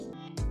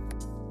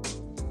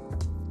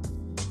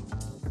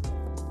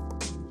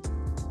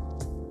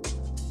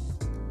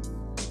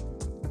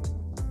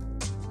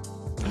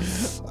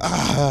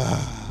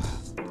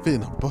Fit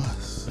in a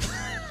bus.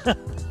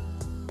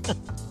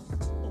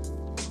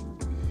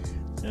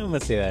 I'm gonna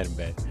say that in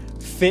bed.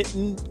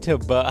 Fitting to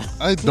bust.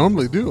 I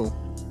normally do.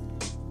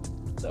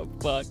 The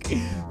fuck?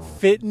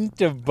 Fitting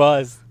to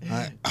bust.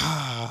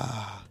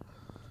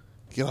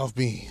 Get off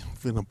me. I'm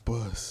fit in a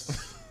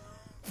bus.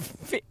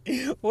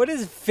 What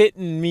does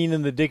fitting mean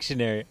in the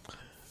dictionary?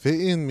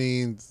 Fitting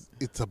means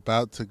it's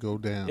about to go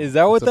down. Is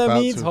that what It's that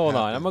about means? to Hold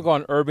on. happen. I'm gonna go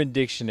on Urban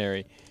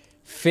Dictionary.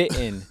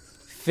 Fitting.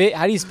 Fit.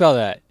 How do you spell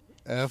that?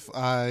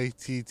 Fitting.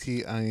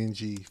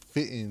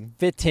 Fitting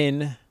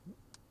Fitting.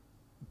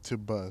 to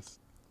bus.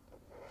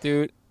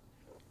 Dude.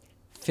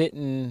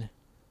 Fitting.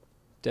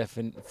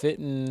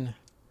 Fitting.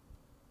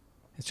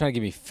 It's trying to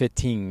give me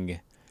fitting.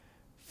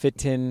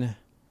 Fitting.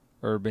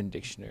 Urban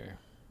Dictionary.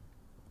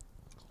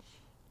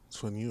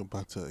 It's when you're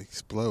about to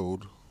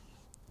explode.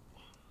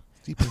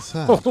 Deep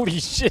inside. Holy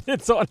shit,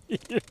 it's on here.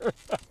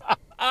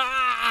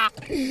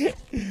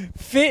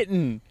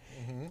 Fitting.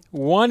 Mm-hmm.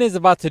 One is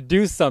about to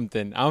do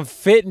something. I'm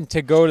fitting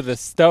to go to the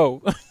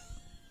stove.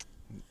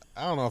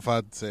 I don't know if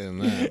I'd say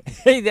that.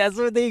 Hey, that's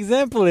what the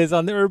example is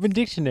on the Urban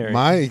Dictionary.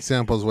 My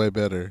example's way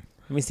better.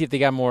 Let me see if they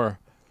got more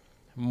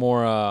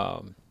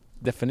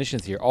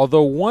definitions here.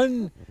 Although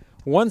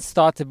one's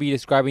thought to be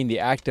describing the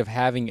act of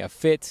having a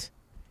fit,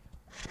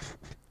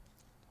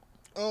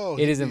 Oh,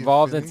 it is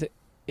involved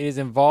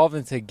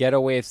into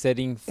getaway of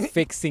setting,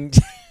 fixing.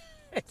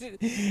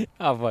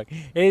 Oh fuck!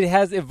 It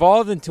has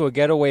evolved into a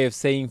getaway of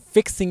saying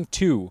fixing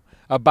to,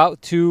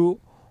 about to,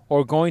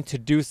 or going to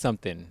do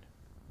something.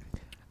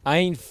 I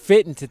ain't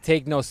fitting to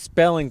take no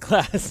spelling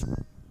class.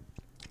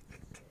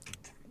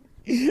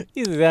 These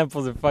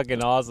examples are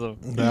fucking awesome.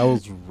 That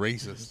was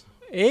racist.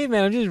 Hey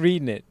man, I'm just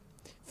reading it.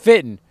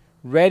 Fitting,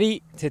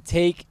 ready to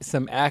take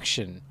some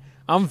action.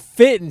 I'm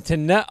fitting to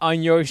nut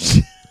on your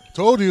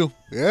Told you.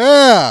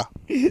 Yeah.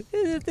 Look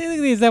at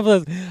the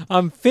example.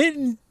 I'm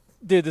fitting.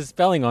 Dude, the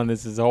spelling on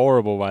this is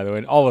horrible, by the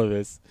way. All of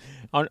this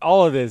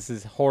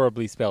is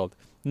horribly spelled.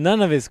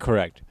 None of it is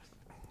correct,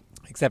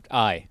 except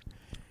I.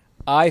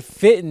 I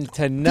fitting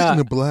to nut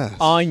a blast.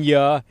 on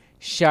ya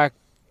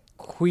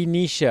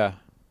Shaquinisha.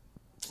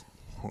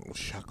 Oh,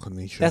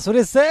 Shaquinisha. That's what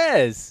it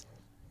says.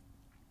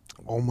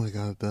 Oh my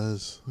god, it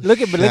does.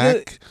 Look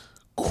at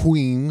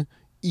Queen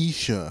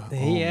Isha.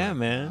 Yeah, my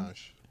man.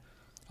 gosh.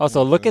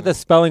 Also, look at the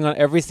spelling on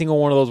every single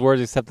one of those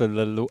words except the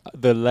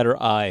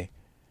letter I.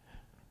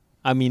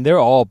 I mean, they're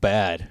all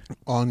bad.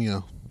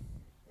 Anya.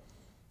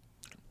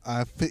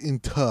 I fit in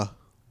tuh.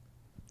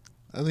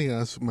 I think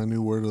that's my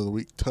new word of the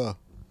week. Tuh.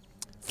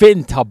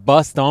 Fitting to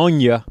bust on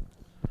ya.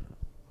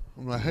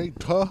 I'm like, hey,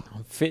 tuh.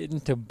 I'm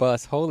fitting to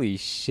bust. Holy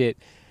shit.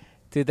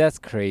 Dude, that's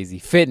crazy.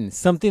 Fitting.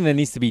 Something that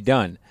needs to be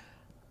done.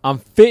 I'm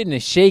fitting to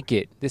shake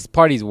it. This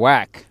party's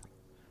whack.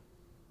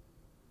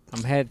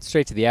 I'm headed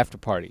straight to the after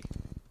party.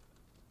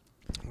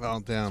 Oh,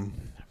 damn.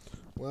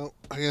 Well,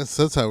 I guess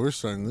that's how we're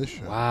starting this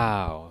show.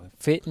 Wow.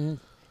 Fitting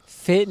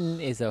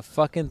is a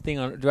fucking thing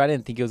on. Dude, I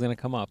didn't think it was going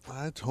to come up.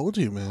 I told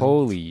you, man.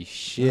 Holy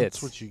shit.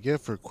 That's what you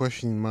get for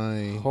questioning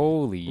my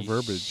Holy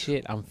verbiage.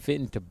 shit. I'm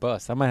fitting to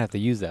bust. I might have to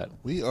use that.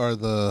 We are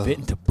the...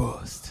 Fitting to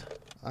bust.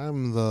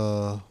 I'm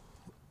the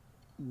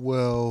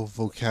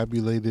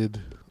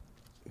well-vocabulated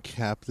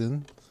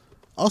captain.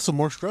 Also,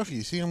 more scruffy.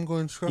 You see I'm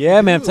going scruffy?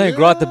 Yeah, man. I'm telling you,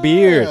 grow out the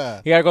beard.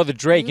 Yeah. You got to go to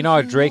Drake. You know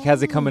how Drake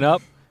has it coming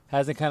up?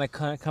 Has it kind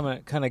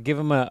of give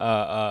him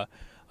a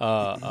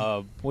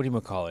what do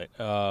you call it?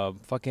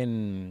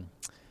 Fucking,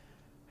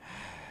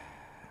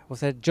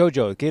 what's that?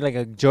 JoJo. Get like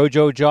a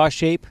JoJo jaw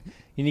shape.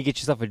 You need to get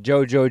yourself a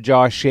JoJo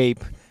jaw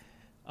shape,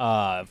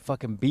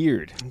 fucking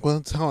beard. Well,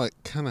 that's how I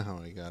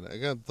got it. I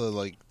got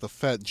the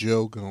Fat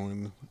Joe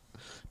going.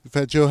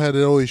 Fat Joe had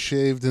it always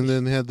shaved and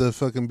then had the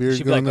fucking beard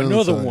She'd be going. like, on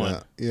another the side.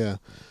 one. Yeah.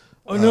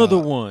 Another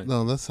one.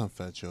 No, that's not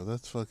Fat Joe.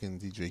 That's fucking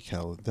DJ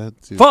Khaled. That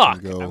dude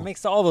Fuck! can go. I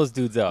mixed all those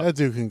dudes up. That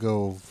dude can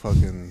go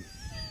fucking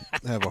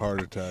have a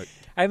heart attack.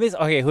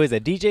 Okay, who is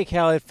that? DJ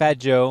Khaled, Fat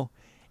Joe,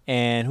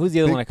 and who's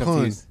the other Big one I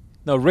confused?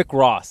 No, Rick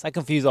Ross. I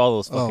confuse all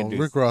those fucking dudes.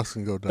 Rick Ross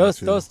can go down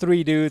too. Those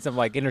three dudes, I'm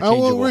like Oh,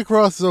 interchangeable. well, Rick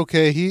Ross is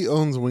okay. He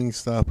owns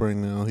Wingstop right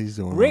now. He's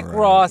doing Rick all right.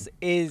 Ross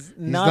is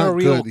not a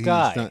real good.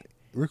 guy.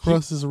 Rick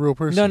Ross is a real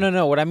person.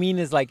 No. What I mean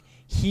is like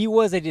he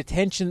was a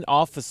detention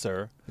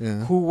officer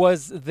Yeah. who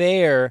was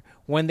there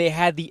when they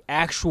had the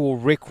actual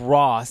Rick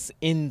Ross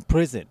in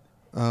prison.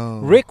 Oh.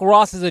 Rick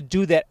Ross is a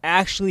dude that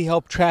actually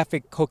helped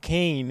traffic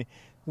cocaine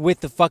with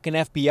the fucking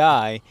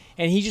FBI,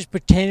 and he just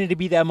pretended to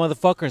be that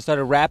motherfucker and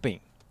started rapping.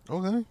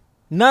 Okay.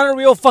 Not a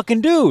real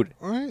fucking dude.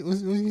 All right. What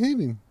are you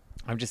hating?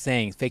 I'm just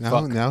saying, fake Now,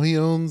 fuck. now he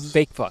owns.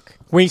 Fake fuck.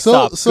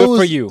 Wingstop. Good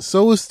for you.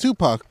 So is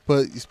Tupac,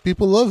 but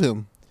people love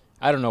him.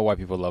 I don't know why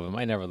people love him.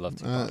 I never loved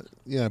Tupac.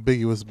 Yeah,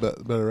 Biggie was a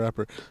better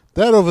rapper.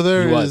 That over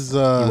there He was.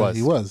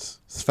 He was.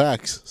 It's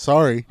facts.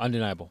 Sorry.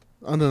 Undeniable.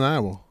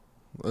 Undeniable.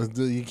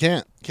 You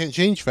can't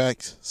change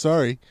facts.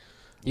 Sorry.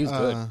 He was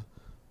good.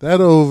 That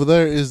over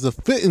there is the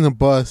fit in the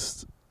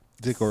bust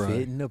dick or Fit eye.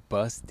 in the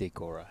bus, dick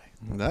or eye.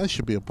 That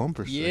should be a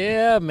bumper sticker.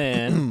 Yeah,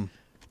 man.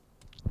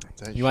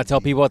 That You want should to tell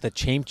be- people about the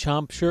Chain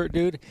Chomp shirt,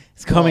 dude?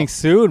 It's coming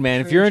soon,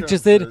 man. If Chain you're Chomp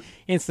interested shirt.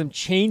 in some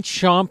Chain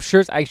Chomp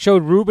shirts, I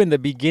showed Ruben the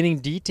beginning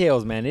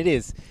details, man. It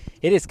is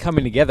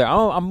coming together.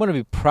 I'm going to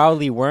be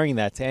proudly wearing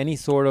that to any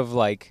sort of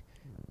like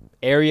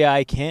area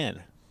I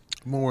can.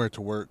 I'm gonna wear it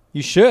to work.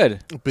 You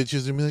should.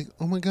 Bitches gonna be like,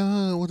 "Oh my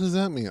god, what does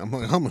that mean?" I'm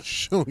like, "I'm gonna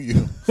show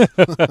you."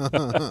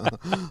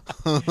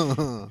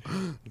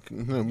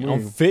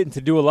 I'm fitting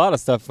to do a lot of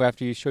stuff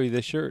after you show you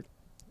this shirt.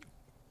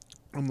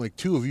 I'm like,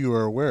 2 of you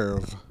are aware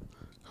of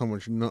how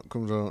much nut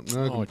comes out.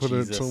 Now I can Oh, put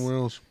Jesus. it somewhere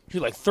else.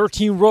 You're like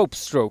 13 rope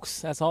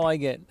strokes. That's all I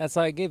get. That's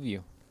all I give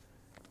you.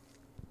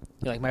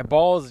 You're like, my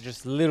balls are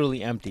just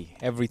literally empty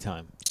every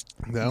time.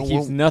 That It keeps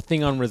won't,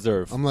 nothing on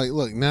reserve. I'm like,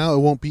 look, now it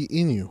won't be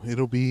in you.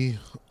 It'll be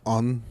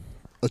on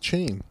a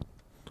chain.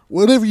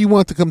 Whatever you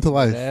want to come to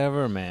life.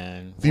 Whatever,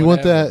 man. If you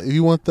want that, if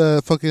you want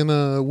that fucking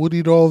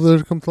Woody doll there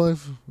to come to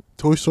life,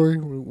 Toy Story,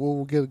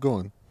 we'll get it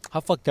going. How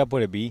fucked up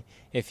would it be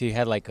if you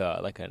had like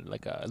a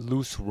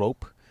loose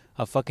rope,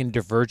 a fucking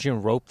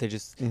divergent rope that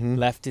just Mhm.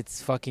 left its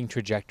fucking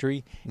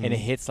trajectory and it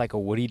hits like a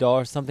Woody doll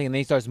or something, and then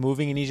he starts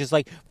moving and he's just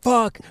like,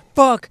 fuck,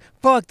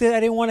 I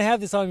didn't want to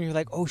have this on. And you're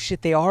like, oh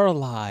shit, they are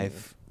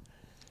alive,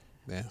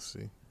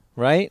 Nasty.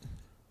 right?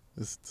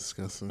 It's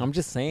disgusting. I'm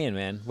just saying,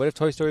 man. What if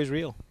Toy Story is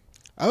real?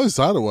 I always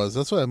thought it was.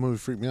 That's why that movie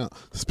freaked me out.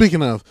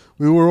 Speaking of,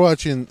 we were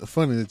watching.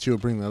 Funny that you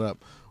would bring that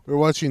up. We were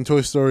watching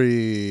Toy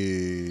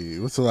Story.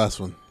 What's the last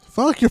one?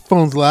 Fuck, your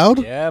phone's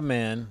loud. Yeah,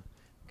 man.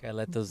 Gotta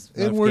let those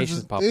notifications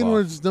Inwards, pop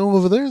Inwards, know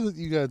over there that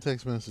you got a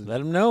text message. off. Let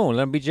them know. Let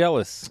them be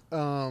jealous.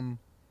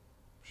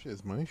 Shit,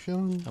 is my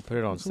phone? I'll put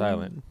it on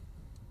silent.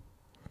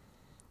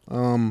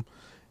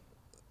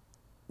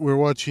 We're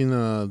watching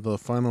the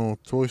final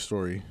Toy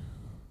Story.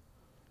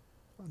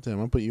 Damn,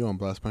 I'll put you on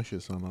blast. My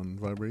shit's not on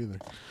vibrate either.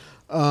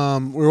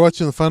 We're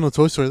watching the final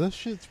Toy Story. That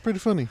shit's pretty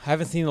funny. I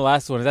haven't seen the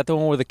last one. Is that the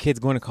one where the kid's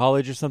going to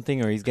college or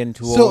something, or he's getting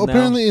too So old now?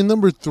 apparently in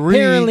number 3.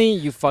 Apparently,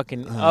 you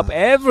fucking up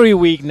every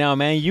week now,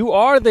 man. You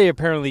are the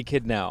apparently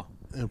kid now.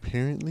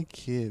 Apparently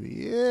kid.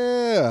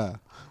 Yeah.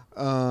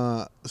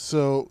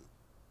 So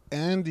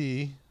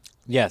Andy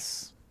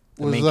Yes.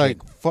 The was main like,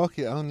 kid. fuck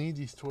it, I don't need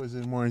these toys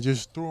anymore, and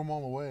just threw them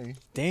all away.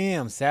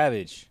 Damn,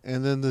 savage.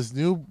 And then this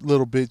new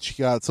little bitch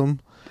got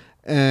some,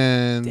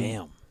 and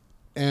Damn.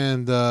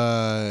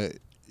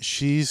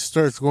 she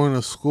starts going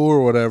to school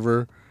or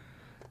whatever,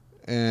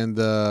 and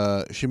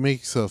she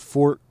makes a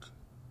fork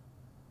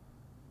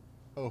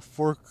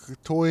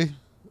toy,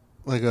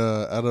 like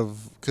out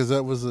of, because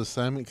that was the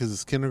assignment, because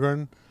it's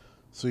kindergarten,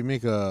 so you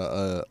make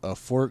a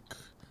fork,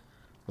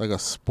 like a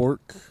spork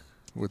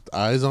with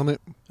eyes on it,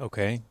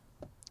 Okay.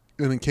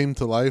 and it came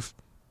to life.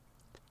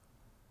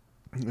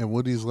 And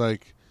Woody's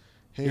like,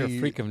 "Hey, You're a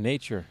freak of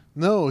nature.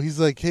 no." He's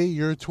like, "Hey,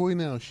 you're a toy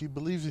now. She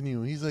believes in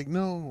you." He's like,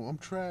 "No, I'm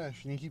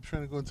trash." And he keeps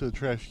trying to go into the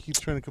trash. He keeps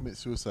trying to commit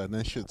suicide, and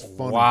that shit's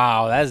funny.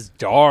 Wow, that's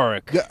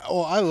dark. Yeah.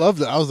 Oh, I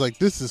loved it. I was like,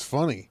 "This is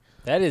funny.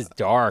 That is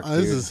dark, dude.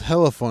 This is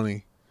hella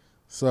funny."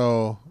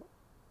 So,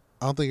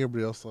 I don't think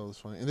everybody else thought it was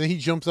funny. And then he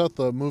jumps out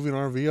the moving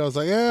RV. I was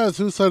like, "Yeah,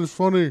 suicide is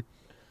funny."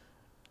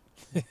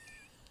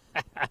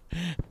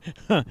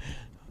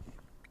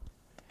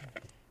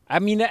 I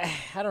mean,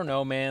 I don't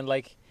know, man.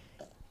 Like,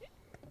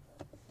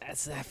 I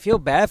feel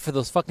bad for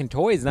those fucking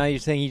toys. Now you're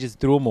saying he just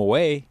threw them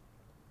away.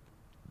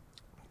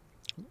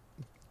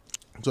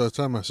 So I was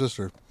telling my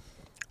sister,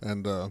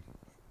 and I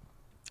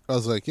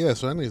was like, "Yeah,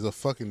 so Andy's a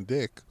fucking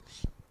dick."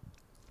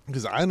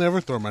 Because I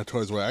never throw my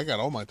toys away. I got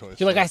all my toys.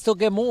 You're like, I still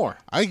get more.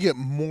 I get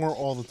more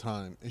all the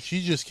time. And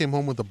she just came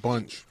home with a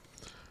bunch.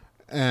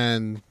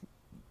 And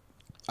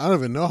I don't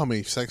even know how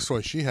many sex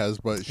toys she has,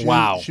 but she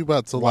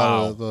bought a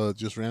lot of the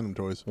just random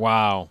toys.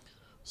 Wow.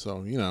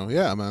 So,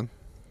 yeah, man.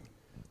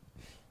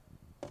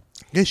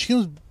 Yeah,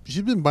 she's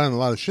been buying a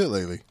lot of shit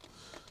lately.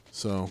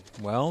 So,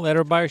 Well, let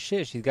her buy her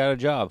shit. She's got a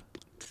job.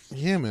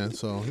 yeah, man.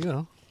 So,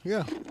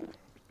 yeah.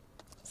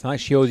 It's not like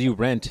she owes you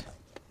rent.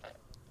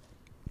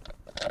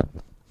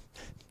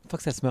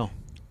 Fuck's that smell?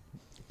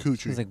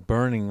 Coochie. It's like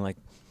burning, like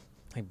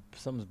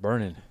something's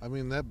burning. I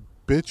mean, that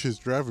bitch is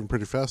driving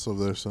pretty fast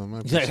over there, so it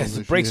might be Yeah, something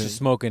the she brakes are hit.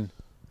 smoking.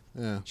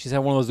 Yeah. She's had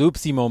one of those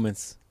oopsie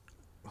moments.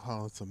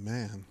 Oh, it's a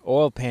man.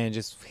 Oil pan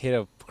just hit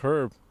a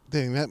curb.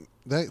 Dang,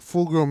 that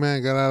full-grown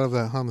man got out of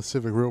that Honda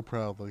Civic real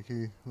proud, like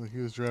he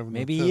was driving.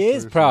 Maybe the he Tesla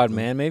is or proud, something.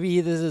 man.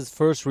 Maybe this is his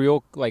first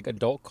real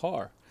adult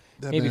car.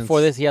 That Maybe man's-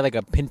 before this he had like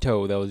a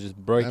Pinto that was just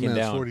that breaking man's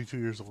down. 42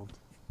 years old.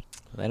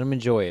 Let him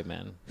enjoy it,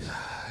 man.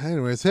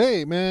 Anyways,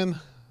 hey man,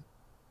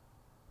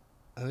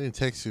 I didn't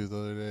text you the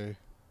other day,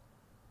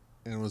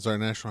 and it was our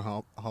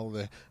national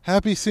holiday.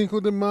 Happy Cinco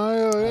de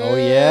Mayo! Oh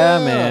yeah,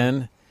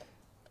 man.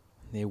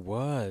 It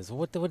was.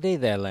 What day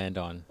did that land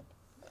on?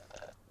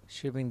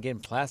 Should have been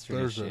getting plastered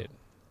and Thursday. shit.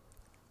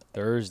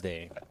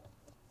 Thursday.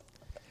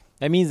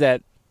 That means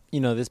that,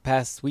 this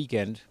past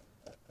weekend,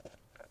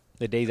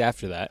 the days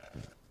after that,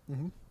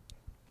 Mhm.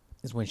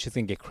 is when shit's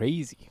gonna get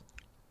crazy.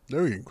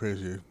 They're getting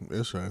crazy.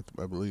 That's right,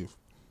 I believe.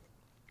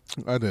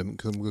 I didn't,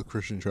 because I'm a good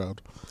Christian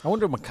child. I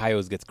wonder if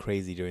Macayos gets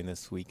crazy during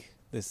this week.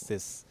 The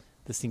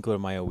Cinco de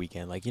Mayo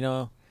weekend. Like,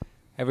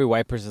 every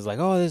white person's like,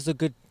 oh, this is a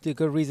good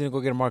reason to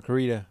go get a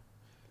margarita.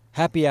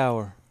 Happy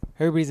hour.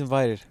 Everybody's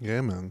invited.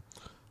 Yeah, man.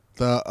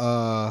 So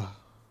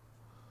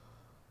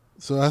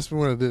ask me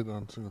what I did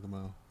on Cinco de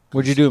Mayo.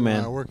 What'd you do,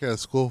 man? I work at a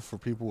school for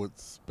people with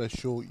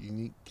special,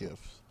 unique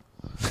gifts.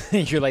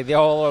 You're like, they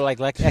all are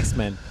like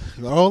X-Men.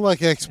 They're all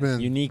like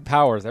X-Men. Unique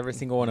powers, every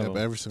single one of them.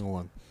 Every single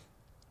one.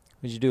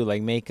 What'd you do?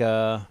 Like make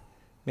a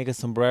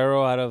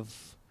sombrero out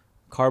of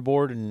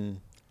cardboard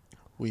and...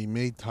 We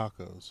made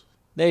tacos.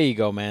 There you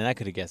go, man. I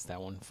could have guessed that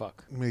one.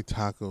 Fuck. We made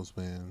tacos,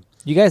 man.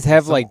 You guys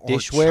have Some like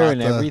dishware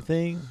and horchata.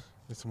 everything?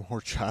 With some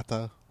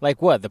horchata.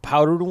 Like what? The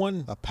powdered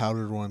one? A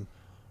powdered one.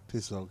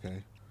 Tastes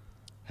okay.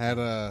 Had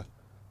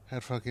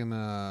fucking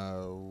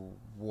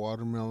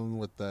watermelon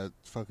with that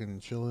fucking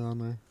chili on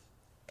there.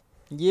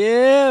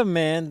 Yeah,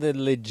 man. The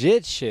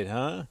legit shit,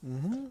 huh?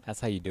 Mm-hmm. That's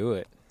how you do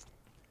it.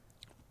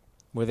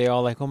 Were they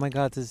all like, oh my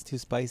God, this is too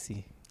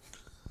spicy?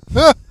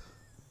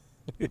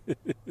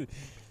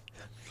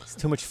 It's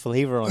too much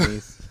flavor on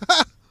these.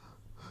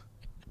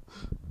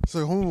 It's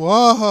like, oh,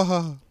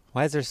 wow.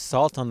 Why is there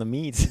salt on the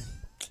meat?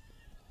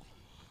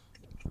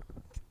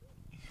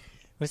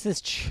 What's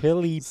this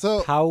chili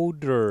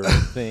powder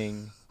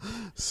thing?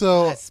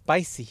 So That's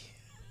spicy.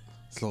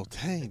 it's a little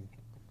tang.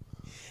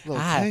 A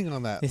little tang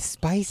on that. It's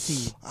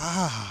spicy.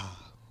 Ah.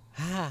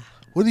 Ah.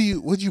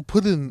 What'd you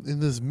put in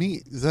this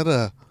meat? Is that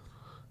a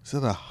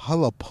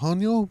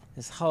jalapeno?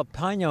 This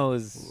jalapeno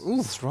is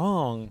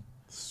strong.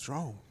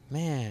 Strong.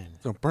 Man.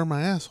 It's gonna burn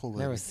my asshole.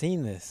 Never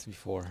seen this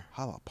before.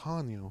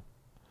 Jalapeno.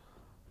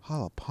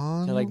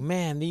 They're like,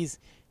 man, these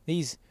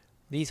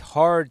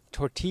hard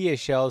tortilla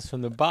shells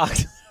from the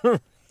box are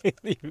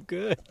really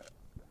good.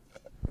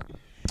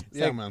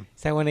 Man.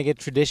 It's like when I get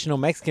traditional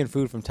Mexican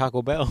food from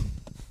Taco Bell.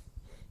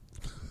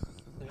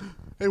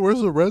 Hey,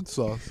 where's the red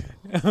sauce?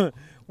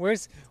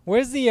 Where's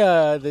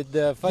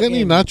the fucking...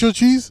 Any nacho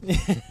cheese?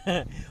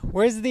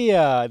 Where's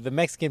the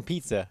Mexican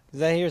pizza? Is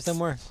that here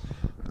somewhere?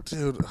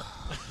 Dude.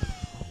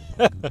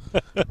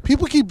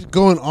 People keep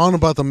going on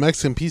about the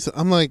Mexican pizza.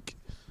 I'm like,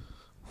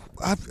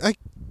 the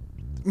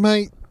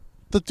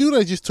dude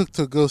I just took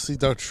to go see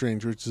Doctor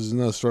Strange, which is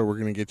another story we're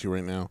gonna get to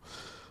right now,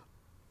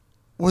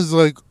 was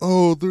like,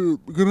 oh, they're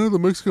gonna have the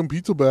Mexican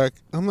pizza back.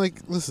 I'm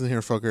like, listen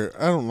here, fucker.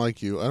 I don't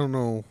like you. I don't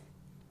know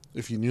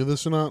if you knew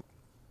this or not,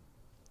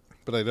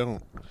 but I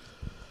don't.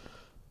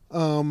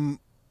 And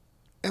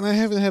I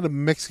haven't had a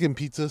Mexican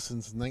pizza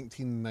since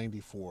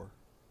 1994.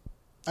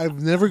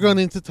 I've never gone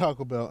into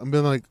Taco Bell and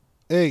been like,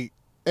 hey,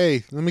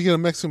 let me get a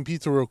Mexican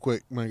pizza real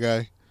quick, my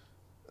guy.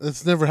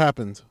 That's never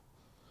happened.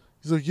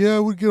 He's like, yeah, I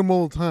would get them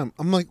all the time.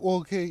 I'm like, well,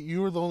 okay,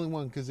 you were the only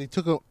one because they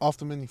took it off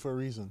the menu for a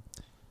reason.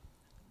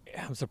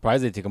 Yeah, I'm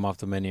surprised they took them off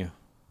the menu.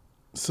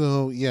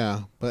 So,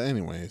 yeah, but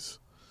anyways.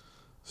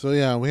 So,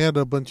 yeah, we had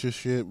a bunch of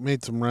shit,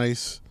 made some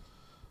rice.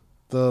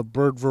 The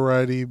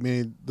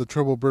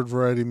trouble bird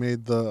variety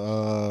made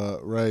the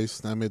rice,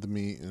 and I made the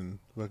meat, and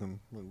fucking,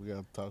 we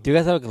got tacos. Do you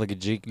guys have like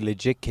a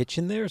legit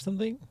kitchen there or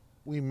something?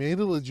 We made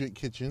a legit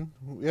kitchen.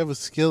 We have a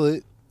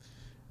skillet,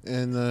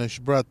 and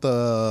she brought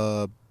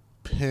the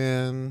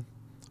pan,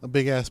 a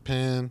big ass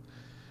pan,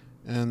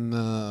 and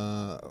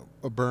a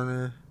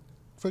burner.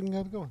 Fucking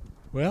got it going.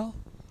 Well,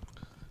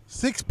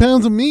 6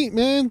 pounds of meat,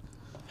 man.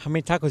 how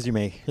many tacos you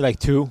make? You're like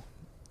 2?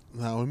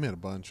 No, we made a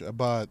bunch. I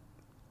bought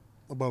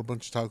a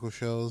bunch of taco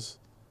shells.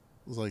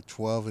 It was like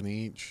 12 in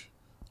each.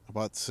 I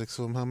bought 6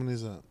 of them. How many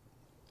is that?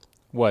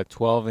 What,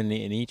 12 in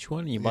each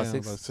one? You bought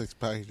 6? About 6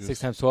 packages. 6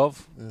 times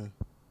 12? Yeah.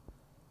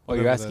 Oh,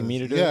 you're asking me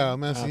to do it? Yeah,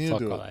 I'm asking you to fuck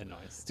do all it. that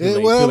noise. Too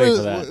late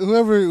for that.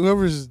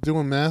 Whoever's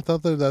doing math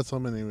out there, that's how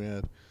many we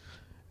had.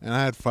 And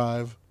I had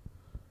 5.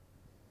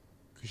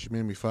 Because she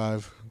made me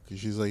 5. Because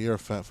she's like, you're a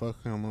fat fuck.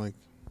 And I'm like,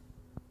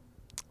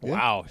 yeah.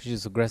 Wow. She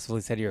just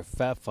aggressively said you're a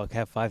fat fuck.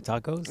 Have 5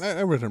 tacos?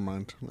 I read her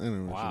mind. I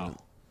know what she Wow. meant.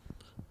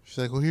 She's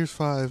like, well, here's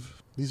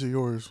 5. These are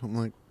yours. I'm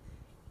like,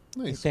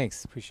 Hey, nice.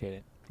 thanks. Appreciate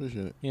it.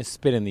 Appreciate it. You didn't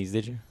spit in these,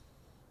 did you?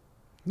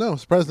 No,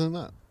 surprisingly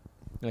not.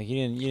 Like you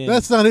didn't.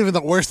 That's not even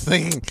the worst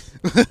thing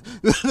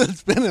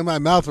that's been in my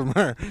mouth from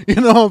her. You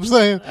know what I'm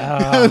saying?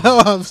 You know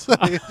what I'm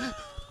saying?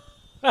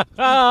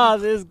 Ah,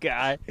 this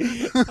guy.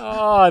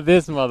 Oh,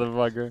 this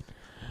motherfucker.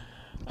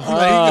 You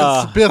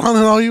can spit on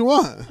it all you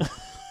want.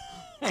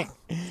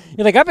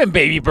 You're like, I've been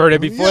baby birded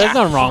before. Yeah. There's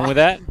nothing wrong with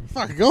that.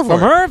 Fuck, go for From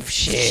it. her?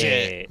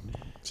 Shit.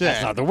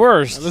 That's not the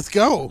worst. Let's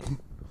go.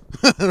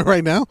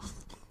 Right now?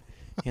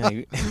 You're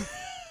like,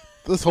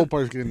 This whole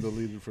part's getting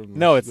deleted from this.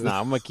 no, it's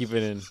not. I'm going to keep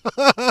it in.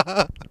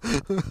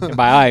 And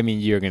by I mean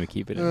you're going to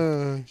keep it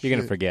in. You're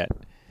going to forget.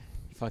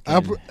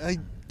 Fucking.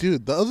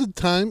 Dude, the other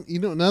time,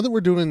 now that we're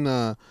doing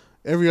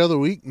every other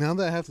week, now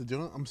that I have to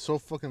do it, I'm so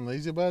fucking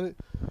lazy about it.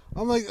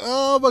 I'm like,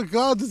 oh my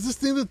God, does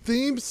this need a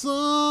theme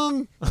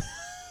song?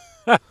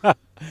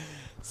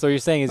 So you're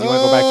saying is you want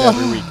to go back to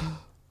every week?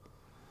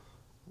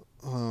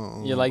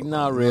 Oh, You're like,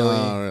 not really.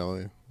 Not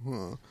really.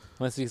 Huh.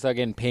 Unless you start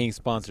getting paying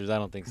sponsors, I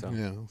don't think so.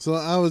 Yeah. So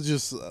I was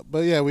just, but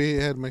yeah, we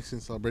had Mexican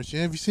celebration.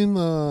 Have you seen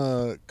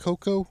the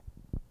Coco?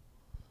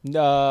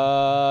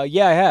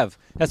 Yeah, I have.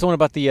 That's the one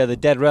about the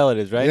dead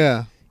relatives, right?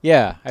 Yeah.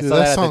 Yeah, I Dude, saw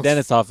that that at the sounds-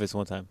 dentist's office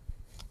one time.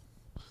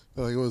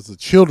 Like it was the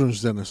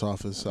children's dentist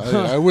office.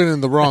 I went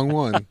in the wrong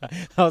one.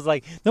 I was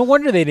like, no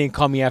wonder they didn't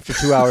call me after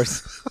 2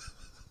 hours.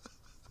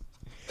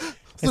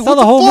 I like, saw what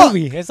the the whole fuck?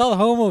 movie. I saw the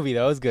whole movie.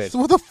 That was good. So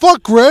what the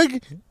fuck,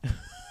 Greg?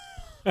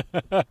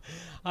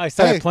 I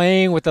started Hey.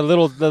 playing with the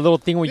little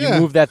thing where Yeah.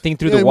 you move that thing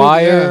through Yeah, the well,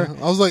 wire.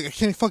 yeah. I was like, I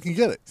can't fucking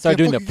get it. Started Can't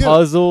doing the fucking get it.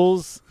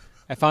 puzzles.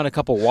 I found a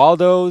couple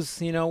Waldos.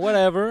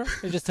 Whatever.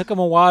 It just took them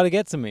a while to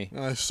get to me.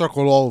 And I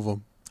circled all of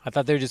them. I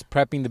thought they were just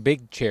prepping the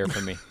big chair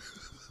for me.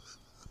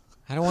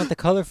 I don't want the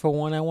colorful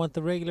one. I want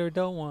the regular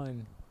adult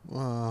one.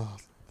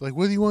 Like,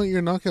 what do you want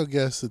your knockout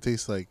gas to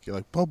taste like?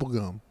 Like bubble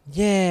gum.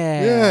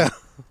 Yeah. Yeah.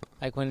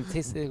 Like when it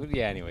tastes.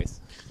 Yeah. Anyways.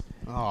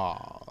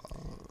 Aw.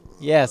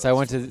 Yes, I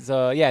went to.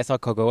 So yeah, I saw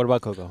Coco. What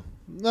about Coco?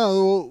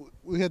 No, well,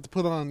 we had to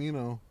put on,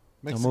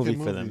 Mexican movie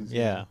for them, movies,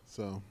 yeah.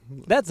 So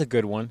That's a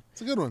good one.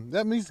 it's a good one.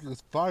 That music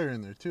was fire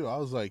in there too. I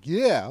was like,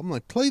 yeah. I'm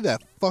like, play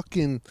that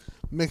fucking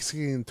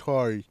Mexican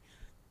guitar,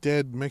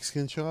 dead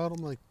Mexican child.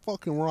 I'm like,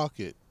 fucking rock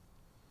it,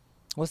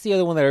 What's the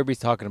other one that everybody's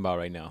talking about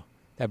right now?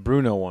 That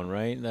Bruno one,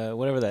 right?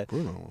 Whatever that.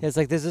 Bruno. It's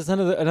like this is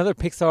another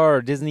Pixar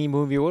or Disney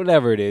movie or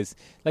whatever it is.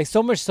 Like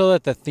so much so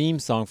that the theme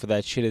song for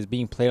that shit is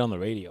being played on the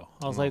radio.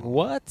 I was like,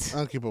 what? I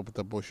don't keep up with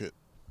that bullshit.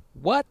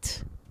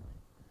 What?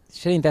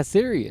 Shit ain't that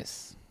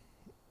serious.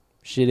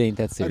 Shit ain't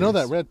that serious. I know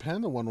that Red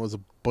Panda one was a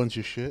bunch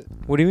of shit.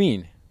 What do you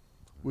mean?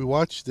 We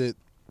watched it.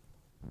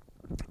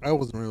 I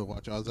wasn't really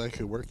watching. I was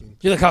actually working.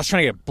 You're like, I was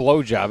trying to get a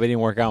blowjob. It didn't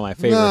work out in my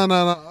favor. No.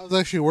 I was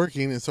actually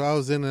working, and so I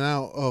was in and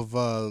out of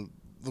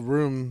the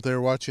room they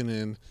were watching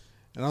in,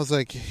 and I was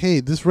like, "Hey,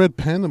 this Red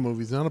Panda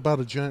movie is not about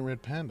a giant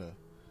red panda.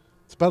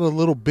 It's about a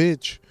little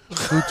bitch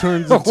who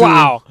turns into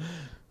Wow.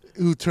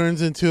 who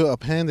turns into a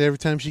panda every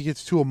time she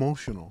gets too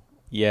emotional."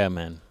 Yeah,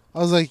 man.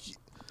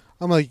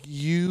 I'm like,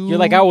 you. You're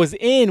like, I was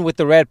in with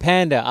the red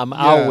panda. I'm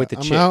out with the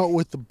chick. I'm out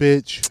with the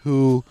bitch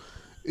who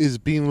is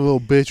being a little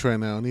bitch right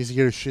now. Needs to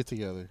get her shit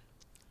together.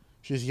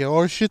 She needs to get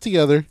all her shit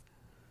together,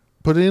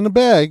 put it in a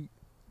bag,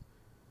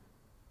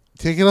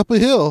 take it up a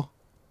hill,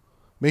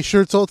 make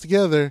sure it's all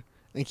together,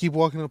 and keep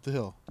walking up the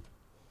hill.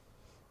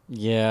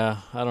 Yeah,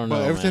 I don't know.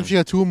 But every time man. she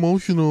got too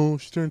emotional,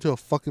 she turned into a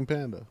fucking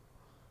panda.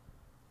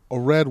 A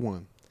red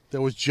one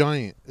that was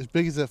giant, as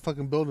big as that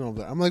fucking building over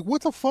there. I'm like,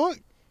 what the fuck?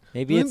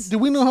 Maybe it's. Do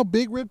we know how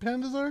big red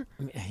pandas are?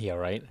 Yeah,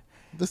 right.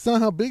 That's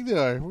not how big they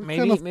are. What Maybe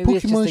kind of maybe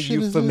it's Pokemon just a shit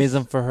is this?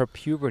 euphemism for her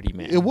puberty,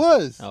 man. It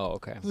was. Oh,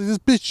 okay. Like, this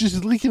bitch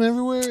just leaking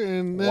everywhere,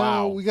 and now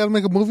Wow. we got to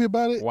make a movie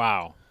about it.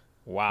 Wow.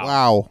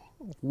 Wow.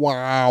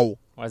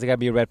 Why's it gotta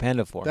be a red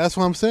panda for? That's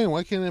what I'm saying.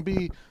 Why can't it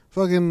be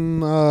fucking?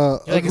 You're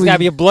like, it's ugly- gotta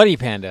be a bloody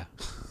panda.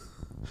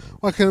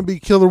 Why can't it be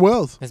Killer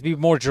Whales? Let's be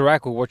more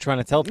direct with what we're trying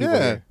to tell people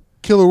Yeah, here.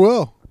 Killer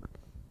Whale.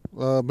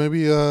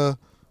 Maybe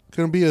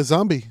gonna be a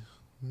zombie.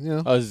 You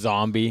know? A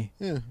zombie.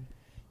 Yeah.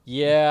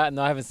 Yeah,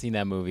 no, I haven't seen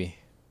that movie.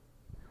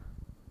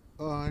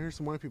 I hear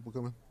some white people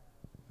coming.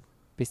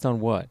 Based on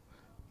what?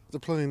 They're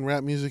playing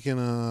rap music in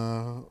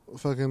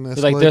fucking. They're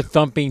like they're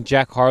thumping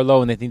Jack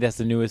Harlow and they think that's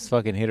the newest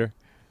fucking hitter.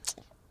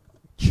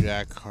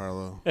 Jack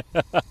Harlow.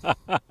 I'm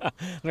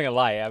not gonna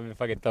lie, I've been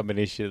fucking thumping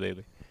his shit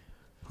lately.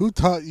 Who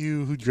taught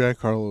you who Jack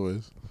Harlow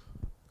is?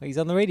 He's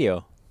on the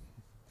radio.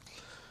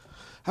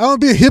 I don't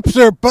want to be a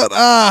hipster, but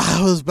I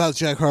was about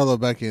Jack Harlow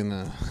back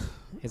in.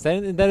 Is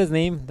that his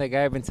name? That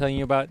guy I've been telling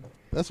you about?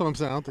 That's what I'm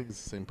saying. I don't think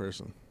it's the same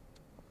person.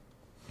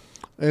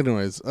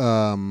 Anyways,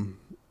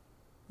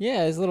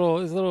 Yeah, his little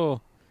dude.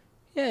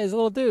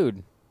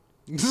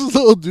 this is a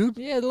little dude.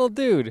 Yeah, the little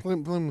dude. Play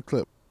him the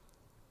clip.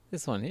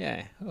 This one,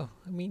 yeah. Oh,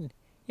 I mean,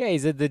 yeah,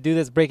 he's the dude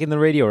that's breaking the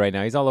radio right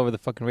now. He's all over the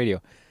fucking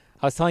radio.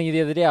 I was telling you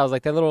the other day, I was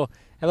like,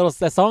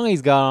 that song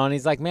he's got on.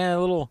 He's like, man,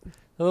 a little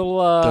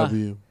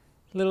W.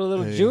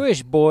 Hey.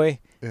 Jewish boy,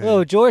 Hey.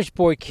 little Jewish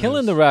boy,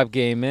 killing Yes. the rap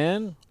game,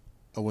 man.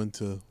 I went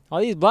to All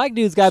these black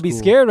dudes gotta be School.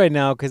 scared right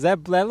now because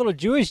that little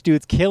Jewish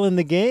dude's killing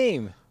the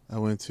game.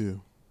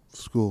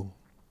 school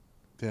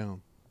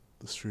down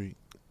the street.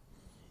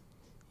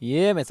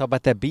 Yeah, man, it's all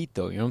about that beat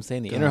though. You know what I'm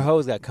saying? The God. inner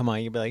hose gotta come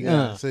on. You'd be like,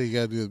 Yeah, so you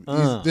gotta do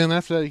it. Then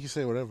after that, you can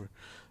say whatever.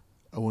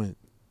 I went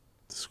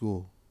to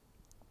school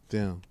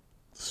down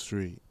the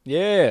street.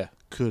 yeah.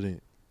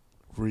 Couldn't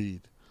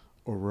read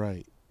or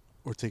write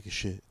or take a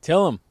shit.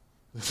 Tell him.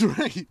 That's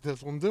right.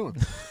 That's what I'm doing.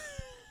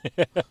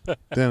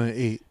 Then I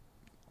ate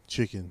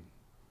chicken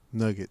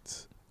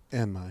nuggets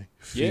and my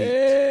feet.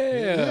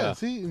 Yeah.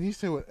 See, and you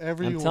say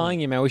whatever I'm you telling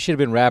want. you, man, we should have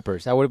been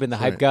rappers. I would have been the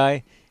hype Right.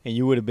 guy, and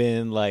you would have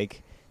been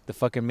like the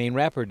fucking main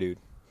rapper dude.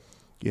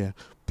 Yeah.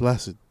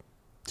 Blessed.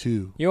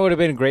 Two. You know what would have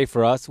been great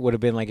for us? Would have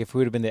been like if we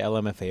would have been the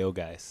LMFAO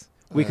guys.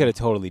 We could have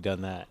totally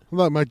done that. I'm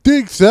like, my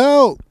dick's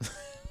out.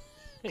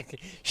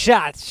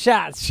 Shots.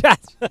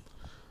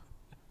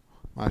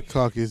 My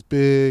cock is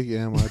big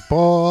and my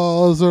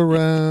balls are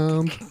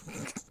round.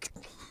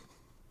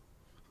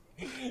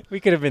 We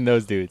could have been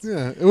those dudes.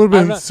 Yeah, it would have I'm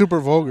been not- super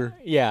vulgar.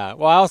 Yeah.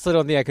 Well, I also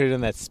don't think I could have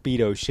done that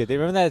Speedo shit. They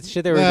remember that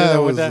shit they were That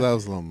doing was, with that? that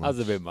was a little That much. was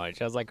a bit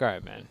much. I was like, all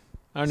right, man.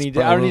 I don't need a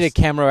Spirals.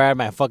 camera at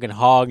my fucking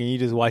hog and you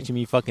just watching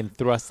me fucking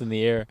thrust in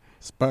the air.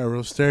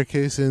 Spiral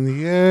staircase in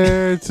the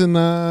air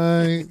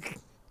tonight.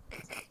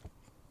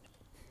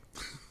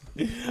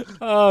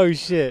 Oh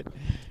shit! It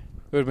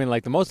would have been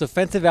like the most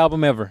offensive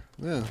album ever.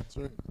 Yeah, that's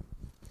right.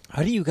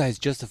 How do you guys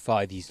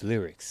justify these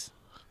lyrics?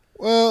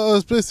 Well,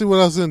 that's basically what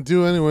I was gonna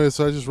do anyway,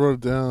 so I just wrote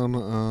it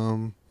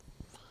down.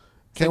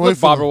 Can't wait look,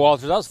 for Barbara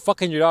Walters. I was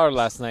fucking your daughter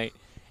last night,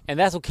 and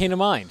that's what came to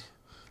mind.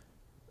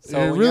 So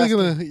you're when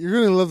really asking-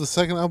 you're gonna love the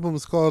second album.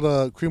 It's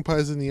called Cream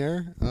Pies in the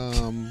Air.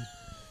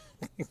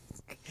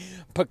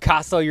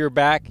 Picasso, you're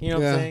back. You know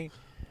what Yeah. I'm saying?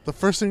 The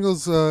first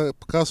single's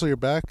Picasso, You're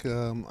Back.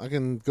 I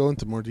can go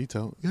into more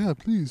detail. Yeah,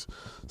 please.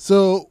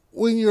 So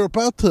when you're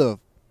about to,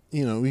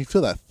 you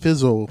feel that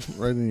fizzle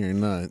right in your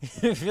nut.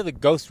 I feel the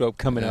ghost rope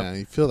coming Yeah, up.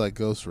 you feel that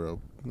Ghost Rope.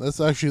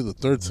 That's actually the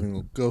third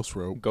single, Ghost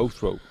Rope.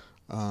 Ghost rope.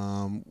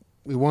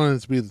 We wanted it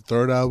to be the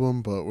third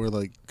album, but we're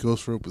like,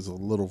 Ghost Rope is a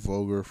little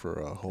vulgar for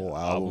a whole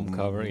Album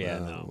cover? Yeah,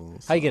 no.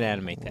 How you gonna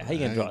animate that? How you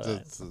gonna draw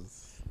that?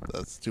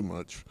 That's too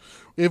much.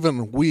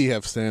 Even we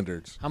have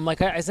standards. I'm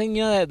like, I think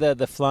that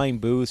the flying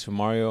booze from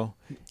Mario.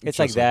 It's Just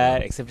like like that,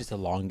 that. except just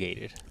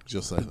elongated.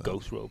 Just like that.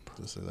 Ghost rope.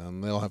 Just like that.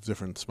 And they all have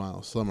different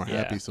smiles. Some are Yeah.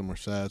 happy, some are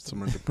sad,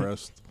 some are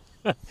depressed.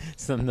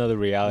 Some another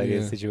reality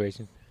of the Yeah.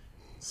 situation.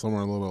 Some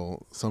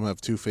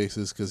have two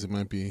faces because it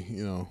might be,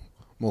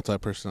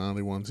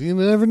 multi-personality ones. You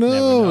never know.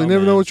 know, You never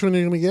man. know which one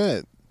you're going to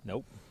get.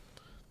 Nope.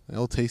 They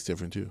all taste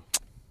different, too.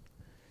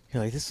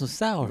 You're like, this one's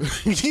sour.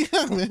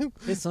 Yeah, man.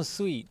 This one's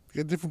sweet.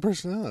 Got different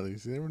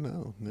personalities. You never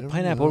know.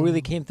 Pineapple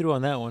really came through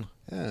on that one.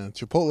 Yeah,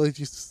 Chipotle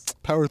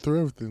just powered through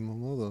everything.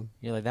 Hold on.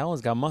 You're like, that one's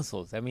got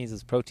muscles. That means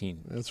it's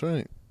protein. That's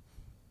right.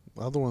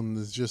 The other one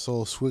is just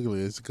all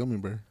swiggly. It's a gummy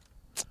bear.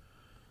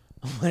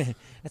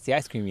 That's the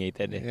ice cream you ate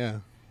that day. Yeah.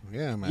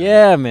 Yeah, man.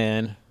 Yeah,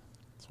 man.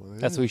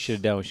 That's That's what we should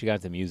have done when she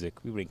got to music.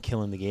 We would have been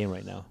killing the game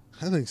right now.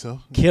 I think so.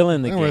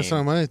 Killing the Whenever I game.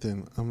 saw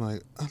anything, I'm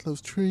like, I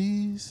love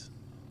trees.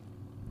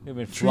 We've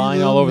been Trees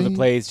flying all on over the me.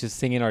 place, just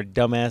singing our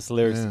dumbass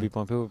lyrics to Yeah.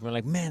 people. And people have been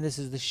like, man, this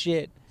is the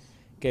shit.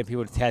 Getting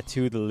people to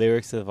tattoo the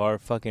lyrics of our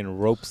fucking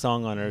rope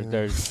song on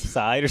their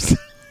side or something.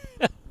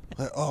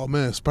 Like, oh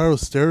man, Spiral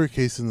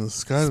Staircase in the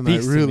Sky tonight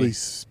Speaks to really me.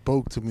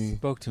 spoke to me.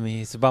 Spoke to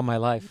me. It's about my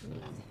life.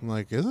 I'm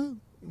like, is it?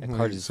 That I'm car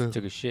like, just so,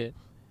 took a shit.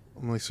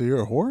 I'm like, so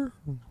you're a whore?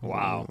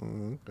 Wow.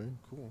 Okay,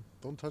 cool.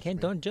 Don't touch me.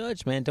 Don't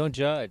judge, man. Don't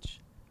judge.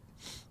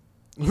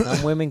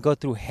 Some women go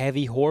through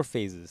heavy whore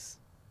phases.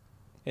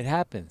 It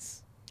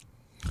happens.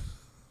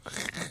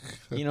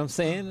 You know what I'm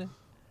saying?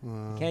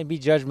 Can't be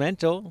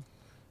judgmental.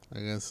 I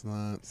guess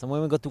not. Some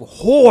women go through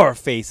whore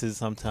phases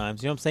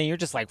sometimes. You know what I'm saying? You're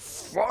just like,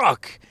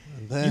 fuck.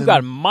 And then, You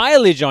got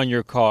mileage on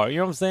your car. You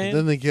know what I'm saying?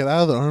 then they get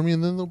out of the army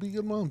and then they'll be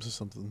good moms or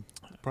something.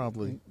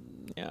 Probably.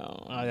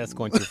 That's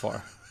going too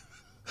far.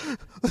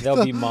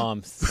 They'll be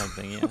moms,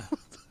 something, yeah.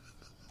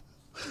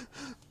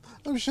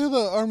 I'm sure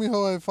the army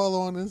hoe I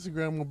follow on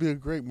Instagram will be a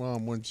great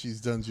mom when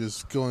she's done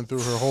just going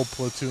through her whole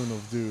platoon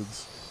of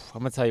dudes. I'm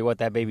going to tell you what,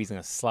 that baby's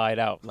going to slide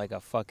out like a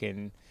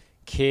fucking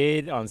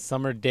kid on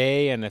summer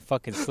day and a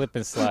fucking slip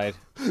and slide.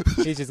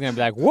 She's just going to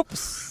be like,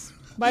 whoops,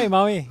 bye,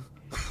 mommy.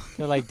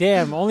 They're like,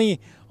 damn, only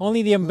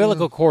the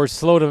umbilical cord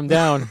slowed him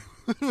down.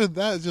 Even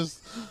that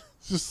just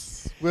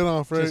went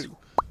off, right?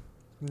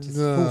 Just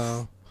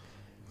No.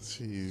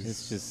 Jeez.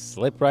 It's just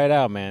slip right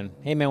out, man.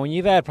 Hey, man, when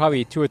you've had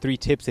probably 2 or 3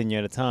 tips in you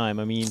at a time,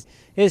 I mean,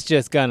 it's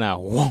just gonna.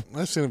 Whoomp.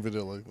 I've seen a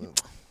video like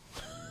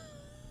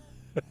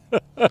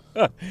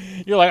that.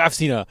 You're like, I've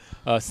seen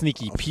a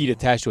sneaky Pete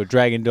attached to a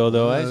dragon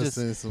dildo.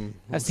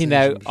 I've seen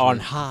that on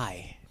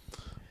high.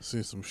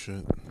 Seen some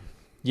shit.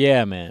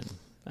 Yeah, man.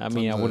 I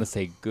mean, I Sometimes. wouldn't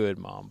say good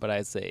mom, but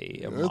I'd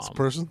say a mom. It's a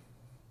person.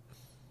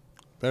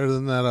 Better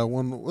than that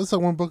one. What's that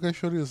one book I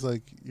showed you? It's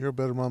like, you're a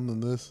better mom than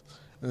this.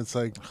 And it's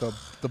like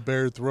the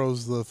bear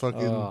throws the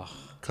fucking Ugh.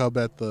 cub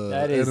at the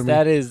That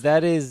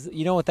is.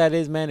 You know what that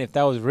is, man? If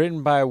that was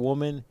written by a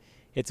woman,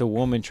 it's a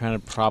woman trying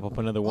to prop up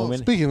another woman.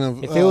 Speaking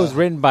of, If it was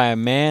written by a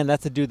man,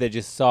 that's a dude that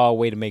just saw a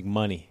way to make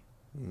money.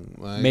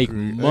 I make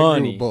agree. I agree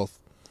money. with both.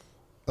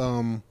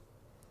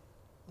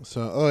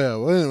 So,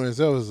 well, anyways,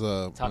 that was my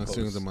Tacos.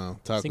 Cinco de Mayo.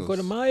 Tacos. Cinco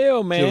de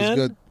Mayo,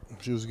 man.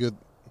 She was good.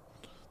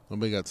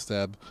 Nobody got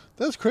stabbed.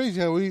 That's crazy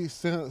how we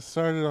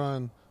started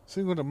on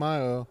Cinco de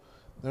Mayo.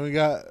 Then we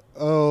got,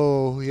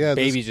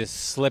 Baby just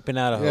slipping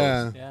out of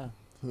Yeah. hose. Yeah.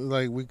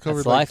 like we covered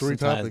That's like life 3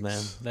 sometimes,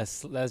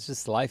 topics. man. That's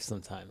just life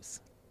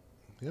sometimes.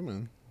 Yeah,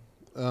 man.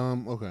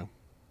 Okay.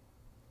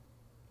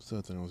 So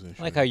that's what I was gonna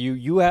I like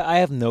show how I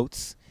have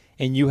notes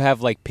and you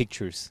have like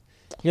pictures.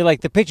 You're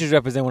like, the pictures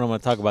represent what I'm going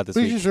to talk about this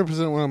week. Pictures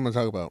represent what I'm going to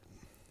talk about.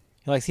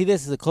 You're like, see,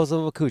 this is a close-up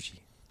of a coochie.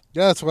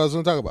 Yeah, that's what I was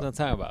going to talk What about. I'm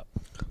talking about.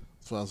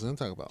 That's what I was going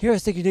to talk about. Here, I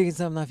stick your dick in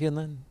something, not feeling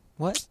nothing.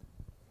 What?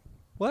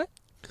 What?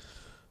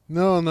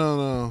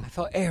 No. I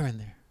felt air in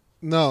there.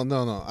 No.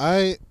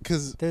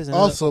 Because There's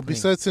another also, opening.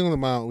 besides Cinco de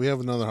Mayo, we have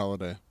another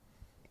holiday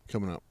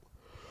coming up.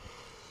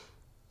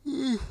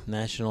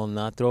 National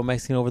Not Throw a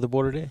Mexican Over the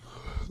Border Day.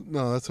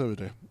 No, that's every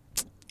day.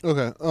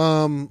 Okay.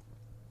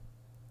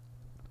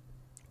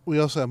 We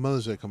also have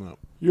Mother's Day coming up.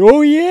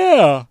 Oh,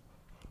 yeah.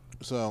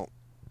 So,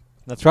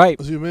 That's right.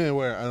 as you may be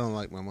aware, I don't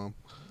like my mom.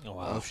 Oh,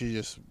 wow. If she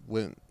just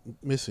went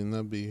missing,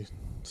 that'd be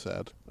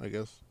sad, I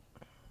guess,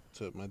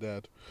 to my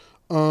dad.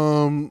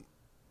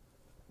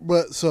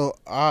 But so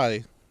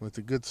I like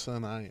the good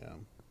son I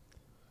am,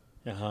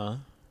 Uh-huh.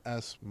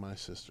 asked my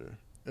sister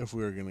if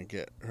we were going to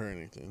get her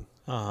anything.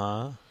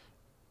 Uh-huh.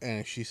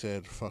 And she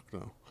said, fuck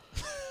no.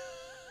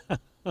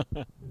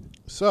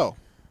 So,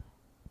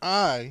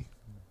 because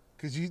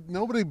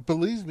nobody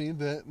believes me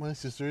that my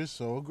sister is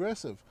so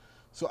aggressive.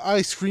 So I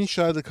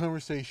screenshot the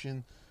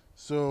conversation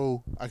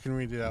so I can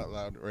read it out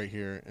loud right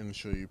here and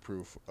show you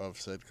proof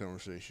of said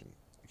conversation.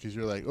 Because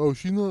you're like, oh,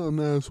 she's not an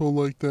asshole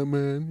like that,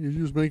 man. You're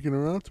just making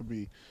her out to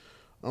be.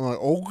 I'm like,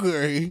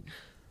 okay.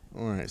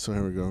 All right, so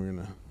here we go. We're going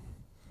to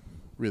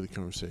read the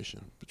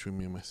conversation between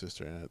me and my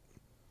sister at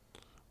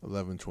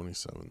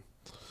 11:27.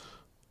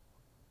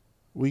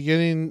 We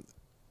getting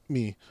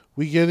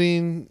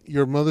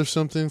your mother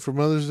something for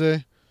Mother's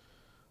Day?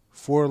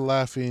 4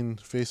 laughing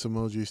face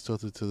emojis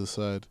tilted to the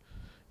side.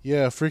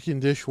 Yeah, freaking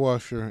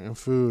dishwasher and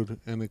food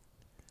and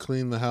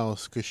clean the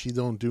house because she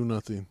don't do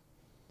nothing.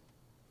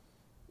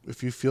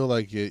 If you feel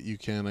like it, you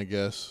can, I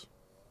guess.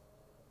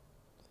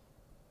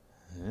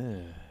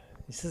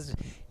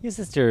 Your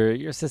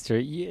sister.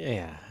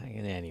 Yeah.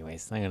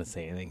 Anyways, not gonna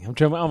say anything. I'm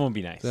gonna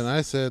be nice. Then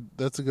I said,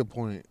 that's a good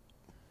point.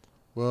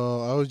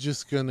 Well, I was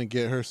just going to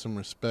get her some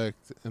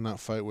respect and not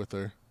fight with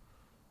her.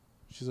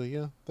 She's like,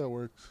 yeah, that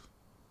works.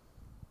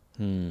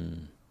 So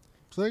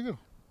there you go.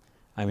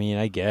 I mean,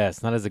 I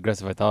guess. Not as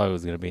aggressive as I thought it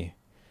was going to be.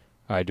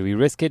 All right, do we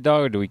risk it,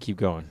 dog, or do we keep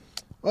going?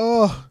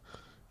 Oh,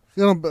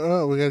 we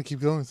got to keep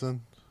going,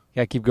 son.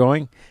 Yeah, keep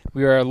going.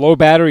 We are at low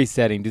battery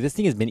setting. Dude, this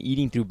thing has been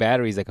eating through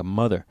batteries like a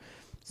mother.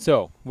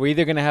 So, we're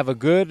either going to have a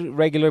good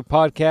regular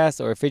podcast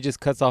or if it just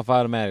cuts off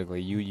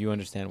automatically, you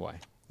understand why.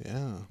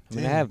 Yeah. I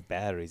mean, I have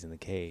batteries in the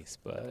case,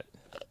 but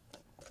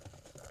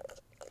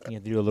you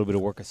have to do a little bit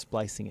of work of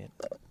splicing it.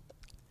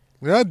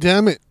 God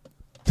damn it.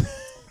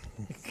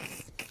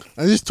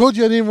 I just told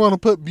you I didn't want to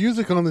put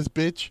music on this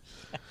bitch.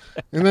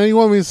 And now you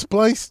want me to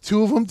splice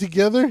 2 of them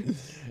together? You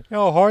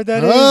know how hard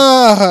that is?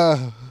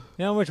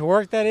 You know how much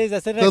work that is?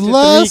 That's an The extra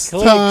last 3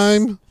 clicks.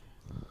 time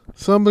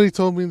somebody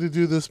told me to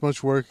do this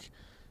much work,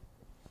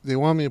 they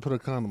want me to put a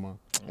condom on.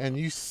 And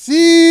you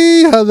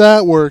see how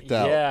that worked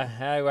out.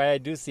 Yeah, I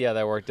do see how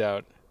that worked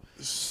out.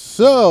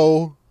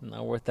 So,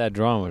 Not worth that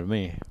drama to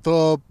me.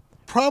 the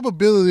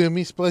probability of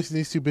me splicing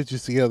these 2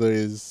 bitches together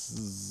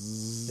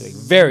is Like,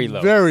 very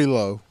low. Very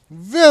low.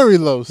 Very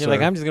low, sir. You're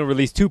like, I'm just going to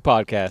release 2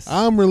 podcasts.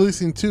 I'm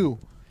releasing 2.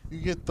 You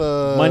get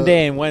the...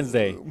 Monday and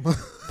Wednesday.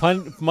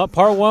 Part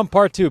 1,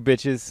 part 2,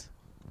 bitches.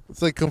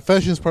 It's like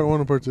Confessions Part 1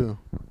 and Part 2.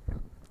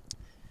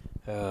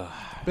 Ugh.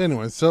 But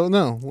anyway, so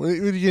no. What are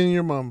you getting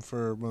your mom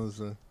for Mother's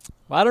Day?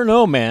 I don't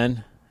know,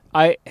 man.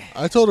 I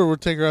told her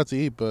we'd take her out to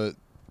eat, but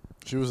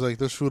she was like,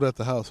 there's food at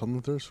the house. I'm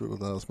like, there's food at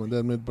the house. My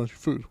dad made a bunch of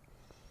food.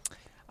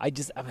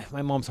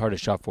 My mom's hard to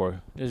shop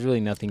for. There's really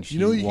nothing she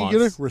You know wants. you can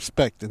get her?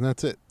 Respect, and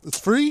that's it. It's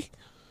free.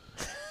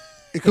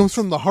 It comes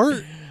from the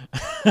heart.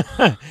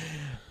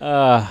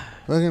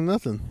 Fucking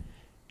nothing.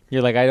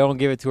 You're like, I don't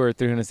give it to her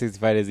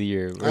 365 days a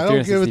year. Or I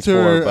don't give it to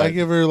her. but I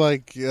give her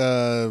like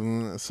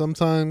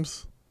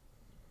sometimes.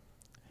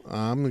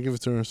 I'm gonna give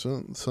it to her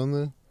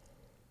Sunday.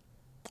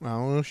 I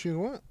don't know if she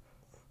want.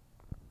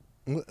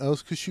 What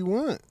else could she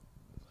want?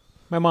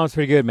 My mom's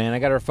pretty good, man. I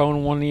got her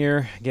phone one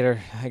year.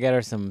 I got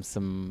her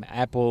some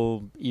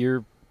Apple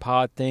ear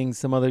pod things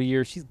some other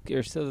year.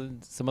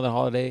 Some other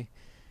holiday.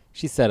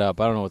 She's set up.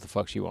 I don't know what the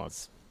fuck she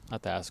wants. I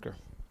have to ask her.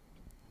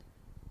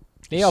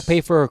 Maybe I'll pay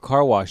for her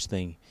car wash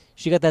thing.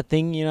 She got that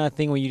thing, that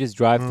thing where you just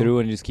drive through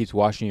and it just keeps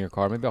washing your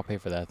car. Maybe I'll pay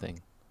for that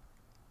thing.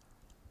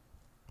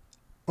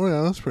 Oh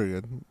yeah, that's pretty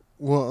good.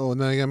 Well,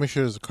 now you gotta make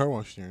sure there's a car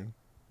wash here.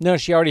 No,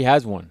 she already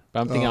has one.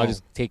 But I'm thinking I'll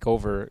just take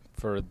over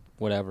for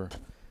whatever.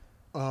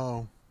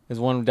 Oh. There's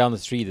one down the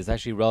street that's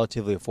actually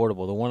relatively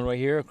affordable. The one right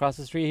here across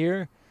the street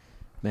here,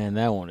 man,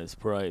 that one is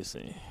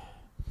pricey.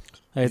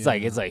 It's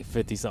like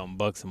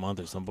 $50-something a month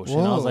or some bullshit.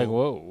 And I was like,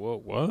 whoa,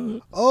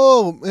 what?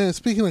 Oh man,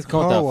 speaking of Come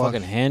with car that wash,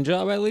 fucking hand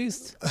job at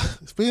least.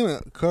 speaking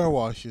of car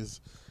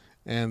washes,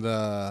 and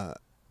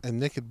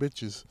naked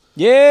bitches.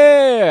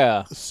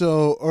 Yeah.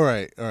 So all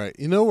right.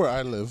 You know where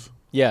I live?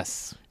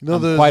 Yes.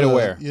 I'm quite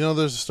aware. You know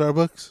there's a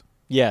Starbucks.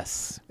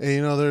 Yes. And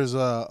you know there's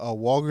a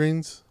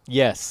Walgreens.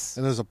 Yes.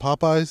 And there's a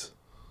Popeyes.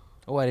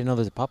 Oh, I didn't know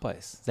there's a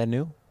Popeyes. Is that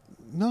new?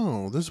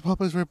 No, there's a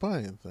Popeyes right by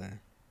it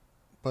there,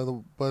 by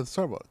the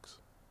Starbucks.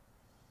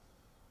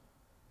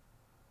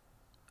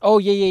 Oh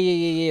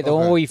yeah. The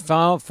one where we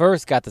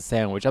first got the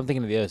sandwich. I'm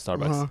thinking of the other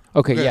Starbucks.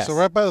 Okay, yes. So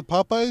right by the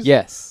Popeyes.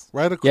 Yes.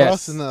 Right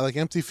across in that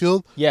empty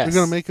field. Yes.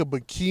 They're gonna make a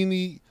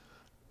bikini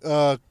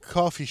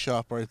coffee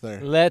shop right there.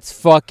 Let's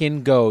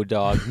fucking go,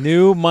 dog.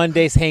 New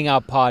Mondays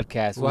Hangout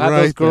podcast. We'll have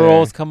those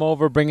girls come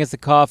over, bring us a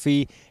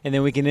coffee, and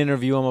then we can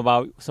interview them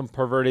about some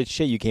perverted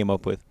shit you came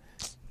up with.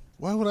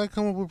 Why would I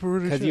come up with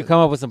perverted shit? Because you come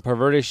up with some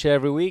perverted shit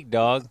every week,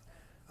 dog.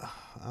 I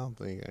don't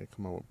think I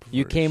come up with perverted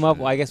You came up,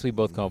 well, I guess we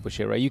both come up with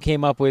shit, right? You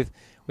came up with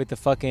the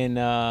fucking,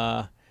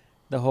 the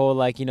whole,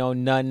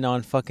 none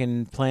on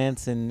fucking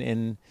plants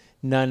and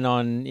none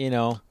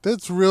on,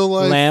 that's real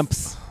life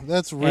lamps.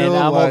 That's real life. And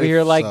I'm over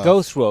here like stuff.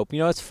 ghost rope.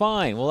 It's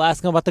fine. We'll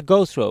ask them about the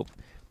ghost rope.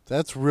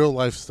 That's real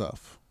life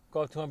stuff.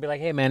 Go up to him and be like,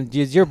 hey, man,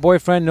 does your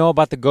boyfriend know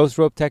about the ghost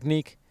rope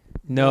technique?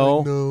 No.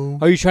 Like, no.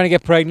 Are you trying to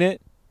get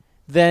pregnant?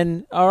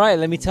 Then, all right,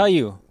 let me tell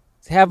you.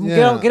 Have him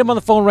get him on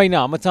the phone right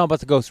now. I'm going to tell him about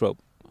the ghost rope.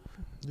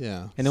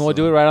 Yeah. And then we'll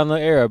do it right on the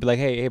air. I'll be like,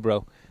 hey,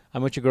 bro,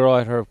 I'm with your girl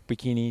at her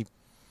bikini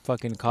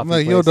fucking coffee I'm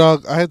like, place. yo,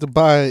 dog, I had to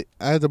buy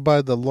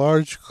the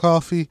large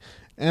coffee,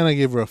 and I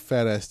gave her a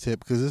fat ass tip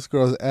because this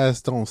girl's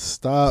ass don't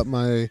stop,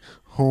 my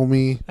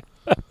homie.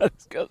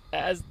 This girl's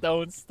ass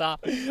don't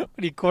stop. What are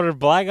you, quarter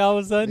black all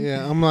of a sudden?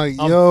 Yeah, I'm like,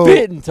 I'm yo.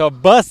 bitten to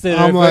busting.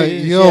 I'm like, she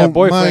yo, had a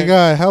boyfriend. my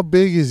guy, how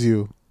big is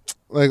you?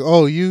 Like,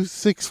 oh, you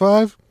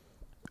 6'5"?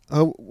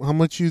 How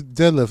much you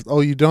deadlift?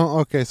 Oh, you don't?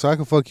 Okay, so I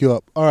can fuck you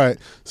up. All right.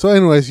 So,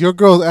 anyways, your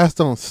girl's ass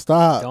don't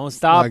stop. Don't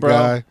stop, my bro.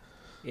 Guy.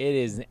 It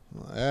is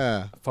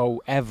Yeah.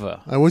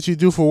 forever. What you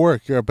do for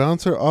work? You're a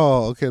bouncer?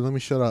 Oh, okay, let me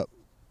shut up.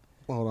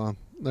 Hold on.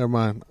 Never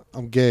mind.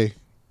 I'm gay.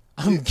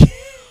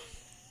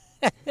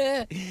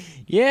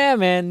 Yeah,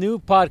 man. New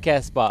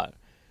podcast spot.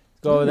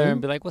 Go over there Mm-hmm.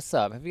 and be like, what's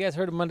up? Have you guys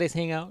heard of Monday's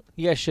Hangout?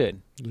 You guys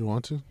should. Do you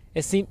want to?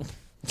 It seemed...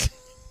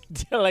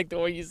 I like the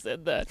way you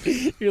said that.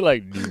 You're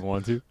like, do you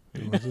want to?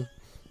 Do you want to?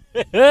 Do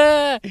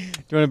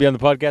you want to be on the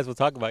podcast? We'll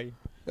talk about you.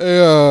 Hey,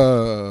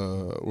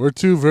 we're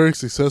two very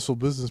successful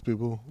business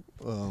people.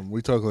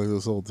 We talk like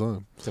this all the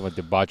time. Talk about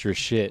debaucherous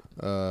shit.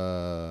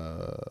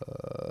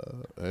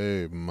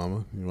 Hey,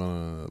 mama, you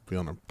want to be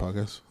on our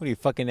podcast? What are you,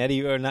 fucking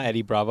Eddie, or not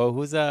Eddie Bravo?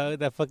 Who's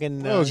that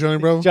fucking... Oh, Johnny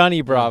Bravo?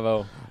 Johnny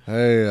Bravo.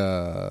 Hey,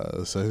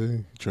 Sexy,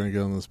 you trying to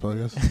get on this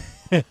podcast?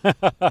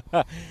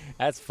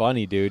 That's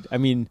funny, dude. I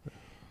mean,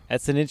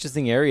 that's an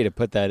interesting area to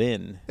put that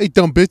in. Hey,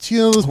 dumb bitch,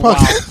 you on this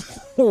podcast?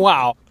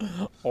 Wow.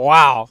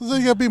 Wow. So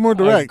you got to be more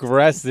direct.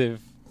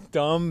 Aggressive.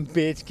 Dumb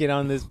bitch, get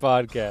on this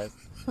podcast.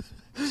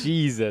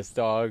 Jesus,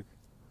 dog.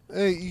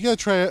 Hey, you got to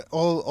try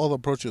all the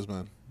approaches,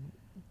 man.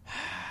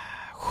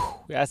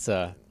 That's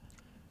a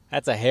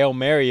Hail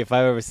Mary if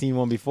I've ever seen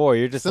one before.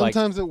 You're just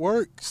Sometimes it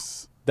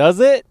works. does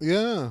it?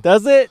 Yeah.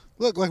 Does it?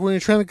 Look, like when you're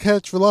trying to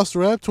catch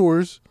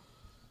velociraptors,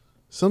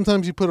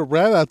 sometimes you put a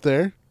rat out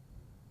there,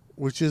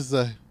 which is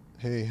the,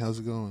 hey, how's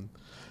it going?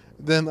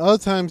 Then other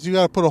times you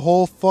got to put a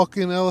whole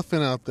fucking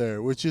elephant out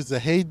there, which is the,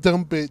 hey,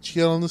 dumb bitch,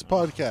 get on this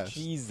podcast.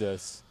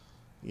 Jesus.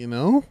 You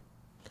know?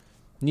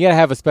 You gotta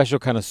have a special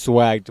kind of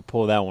swag to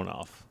pull that one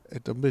off. Hey,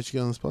 dumb bitch, get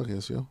on this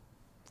podcast, yo.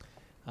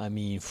 I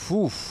mean,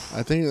 whew.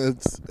 I think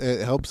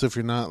it helps if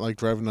you're not like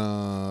driving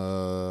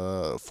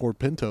a Ford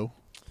Pinto.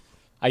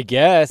 I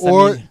guess.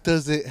 Or I mean,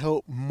 does it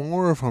help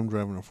more if I'm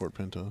driving a Ford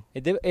Pinto?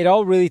 it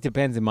all really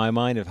depends in my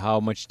mind of how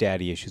much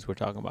daddy issues we're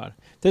talking about.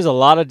 If there's a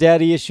lot of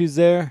daddy issues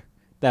there,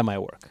 that might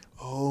work.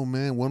 Oh,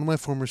 man. One of my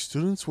former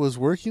students was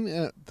working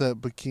at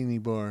that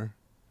bikini bar.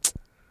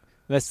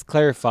 Let's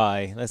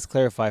clarify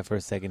for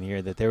a second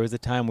here that there was a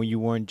time when you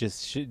weren't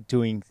just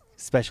doing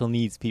special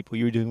needs people.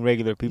 You were doing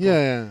regular people.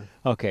 Yeah.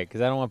 Okay,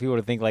 because I don't want people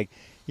to think like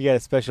you got a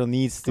special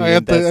needs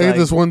student. I got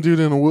this one dude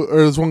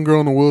or this one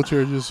girl in a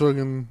wheelchair just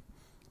fucking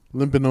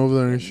limping over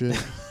there and shit.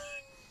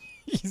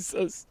 He's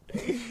so...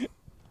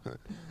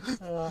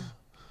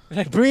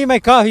 like, bring me my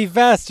coffee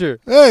faster.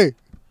 Hey,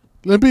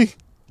 Limpy.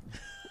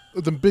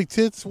 With them big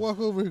tits, walk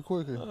over here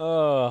quicker.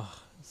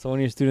 So one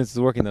of your students is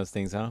working those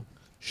things, huh?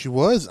 She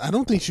was. I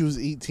don't think she was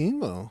 18,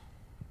 though.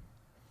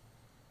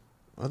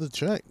 I had to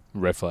check.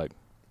 Red flag.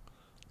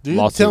 Dude,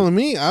 Lawsuit. telling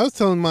me. I was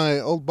telling my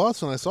old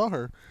boss when I saw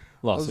her.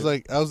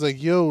 Lawsuit. I was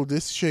like, yo,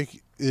 this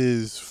chick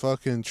is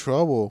fucking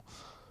trouble.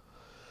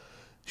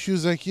 She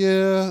was like,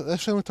 yeah.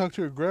 Last time I talked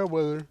to her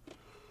grandmother,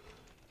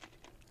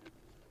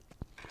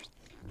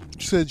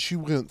 she said she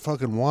went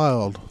fucking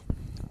wild.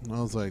 And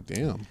I was like,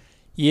 damn.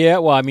 Yeah,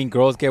 well, I mean,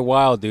 girls get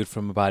wild, dude.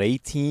 From about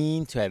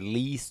 18 to at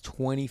least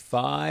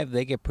 25,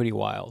 they get pretty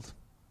wild.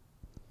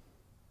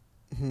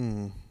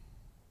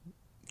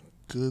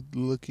 Good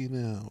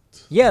looking out.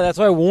 Yeah, that's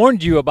why I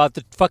warned you about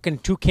the fucking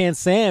Toucan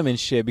Sam and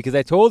shit, because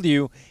I told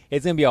you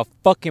it's going to be a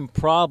fucking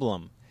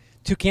problem.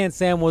 Toucan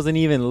Sam wasn't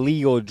even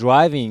legal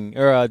driving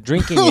or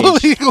drinking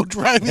age. Legal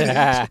driving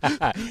age.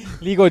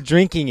 Legal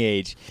drinking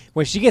age.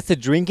 When she gets to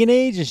drinking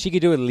age and she can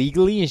do it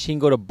legally and she can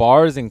go to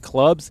bars and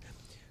clubs,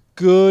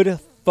 good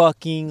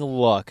fucking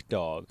luck,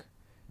 dog.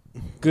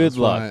 Good That's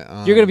luck.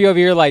 why, You're going to be over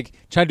here like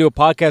trying to do a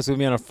podcast with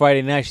me on a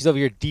Friday night. She's over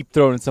here deep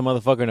throating some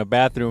motherfucker in a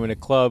bathroom in a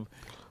club.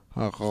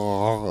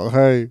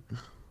 Hey,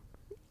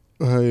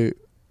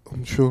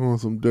 I'm chilling on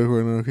some dick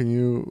right now. Can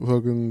you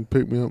fucking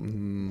pick me up?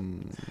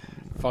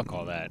 Fuck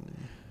all that.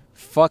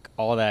 Fuck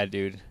all that,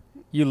 dude.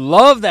 You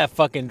love that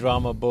fucking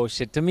drama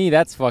bullshit. To me,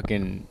 that's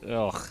fucking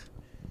ugh.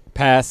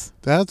 Pass.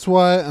 That's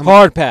why I'm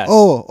Hard pass.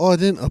 Oh, I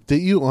didn't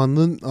update you on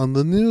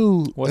the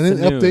new. What's I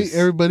didn't the update news?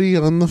 everybody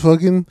on the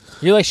fucking.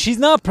 You're like, she's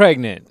not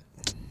pregnant.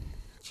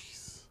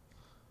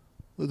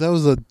 That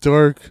was a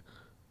dark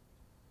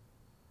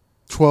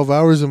 12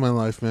 hours of my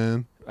life,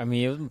 man. I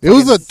mean, It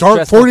was a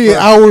dark 48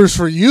 hours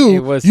for you. It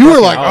was You were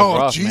fucking like, all oh,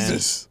 rough,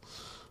 Jesus.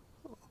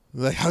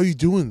 Like, how you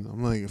doing?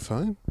 I'm like,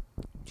 fine.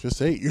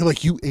 Just ate. You're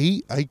like, you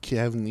ate? I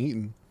haven't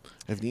eaten. I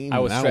haven't eaten I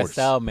was in stressed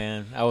hours. out,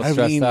 man. I was I haven't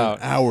stressed eaten out.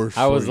 in hours.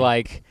 I was for you.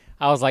 like,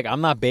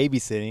 I'm not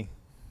babysitting.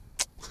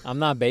 I'm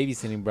not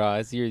babysitting, bro.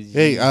 It's your.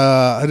 Hey,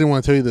 I didn't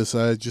want to tell you this.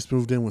 I just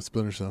moved in with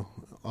Splinter Cell.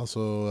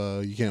 Also,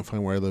 you can't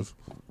find where I live.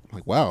 I'm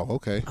like, wow,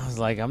 okay. I was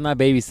like, I'm not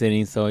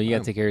babysitting, so you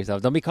gotta take care of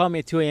yourself. Don't be calling me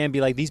at 2 a.m. and be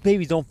like, these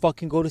babies don't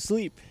fucking go to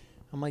sleep.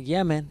 I'm like,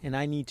 yeah, man, and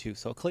I need to.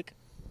 So click.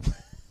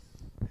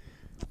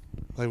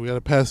 Like, we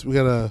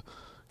gotta.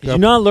 Did you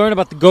not learn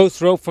about the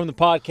ghost rope from the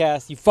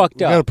podcast? You fucked We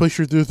gotta up. push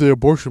her through the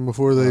abortion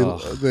before they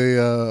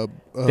Cancel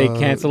it. They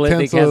cancel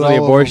all the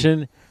of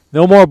abortion.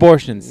 No more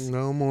abortions. them.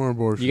 No more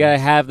abortion. You gotta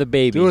have the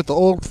baby. do it the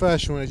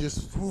old-fashioned way.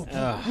 Just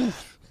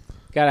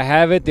Gotta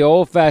have it the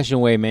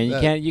old-fashioned way, man.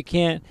 You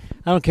can't.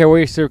 I don't care what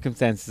your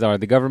circumstances are.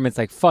 The government's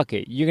like, fuck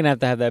it. You're gonna have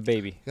to have that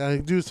baby. gotta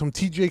do some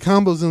TJ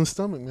combos in the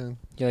stomach, man.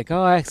 You're like,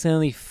 oh, I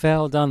accidentally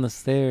fell down the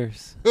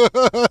stairs.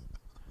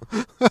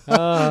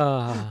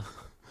 Ah.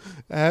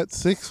 At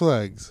Six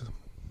Flags,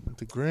 at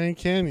the Grand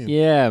Canyon.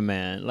 Yeah,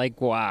 man.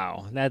 Like,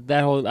 wow. That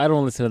whole. I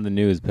don't listen to the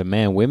news, but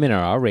man, women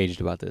are outraged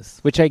about this,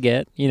 which I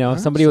get. You know, if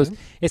somebody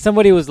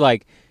was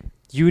like,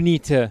 you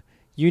need to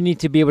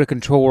be able to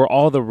control where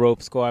all the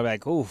ropes go. I'm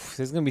like, oof.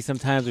 There's gonna be some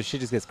times where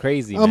shit just gets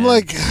crazy. I'm man.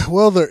 like,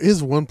 well, there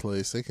is one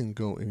place they can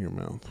go in your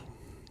mouth.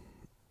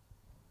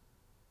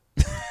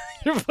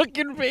 Your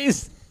fucking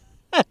face.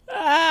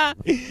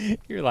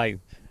 You're like,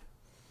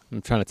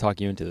 I'm trying to talk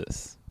you into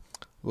this.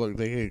 Look,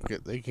 they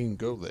can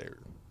go there.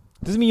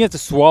 Doesn't mean you have to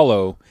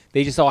swallow.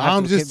 They just all have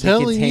I'm to just be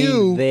telling contained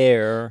you.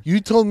 there.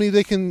 You told me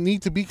they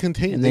need to be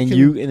contained. And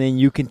then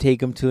you can take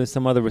them to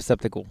some other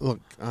receptacle. Look,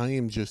 I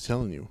am just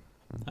telling you.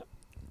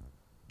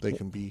 They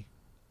can be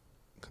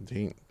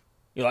contained.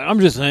 You're like,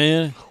 I'm just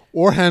saying.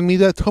 Or hand me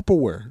that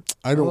Tupperware.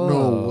 I don't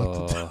know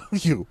what to tell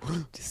you.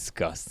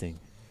 Disgusting.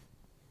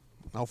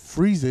 I'll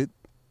freeze it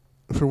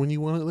for when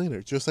you want it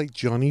later, just like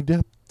Johnny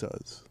Depp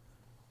does.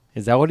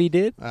 Is that what he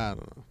did? I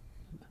don't know.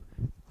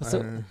 So,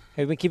 have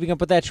you been keeping up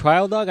with that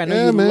trial, dog? I know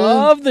Yeah, you man.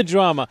 love the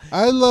drama.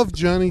 I just love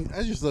Johnny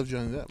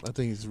Depp. I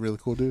think he's a really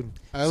cool dude.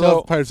 I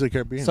love Pirates of the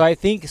Caribbean. So I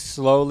think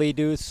slowly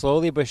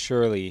but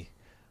surely,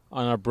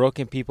 on our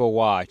Broken People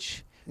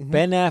watch,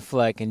 Ben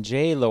Affleck and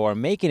J-Lo are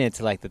making it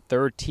to like the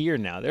third tier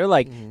now. They're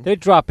like, they're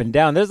dropping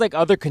down. There's like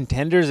other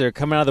contenders that are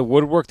coming out of the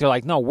woodwork. They're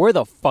like, no, we're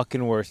the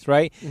fucking worst,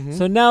 right?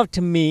 So now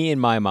to me, in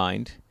my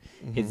mind,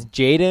 it's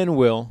Jada and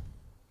Will.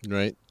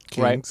 Right.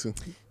 Right.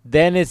 Kings.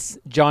 Then it's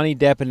Johnny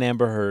Depp and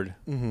Amber Heard.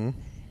 Mm-hmm.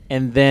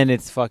 And then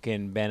it's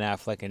fucking Ben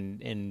Affleck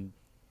and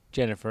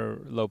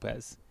Jennifer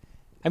Lopez.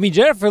 I mean,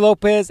 Jennifer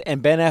Lopez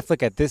and Ben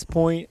Affleck at this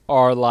point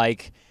are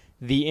like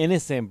the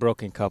innocent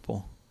broken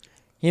couple.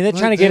 You know, they're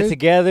trying to get it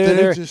together.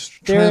 They're just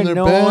trying their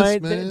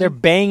best, man. They're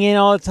banging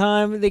all the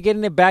time. They're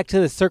getting it back to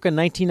the circa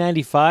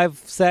 1995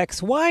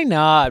 sex. Why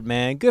not,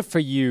 man? Good for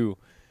you.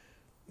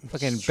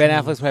 Fucking Ben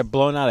Affleck's probably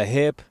blown out a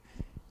hip.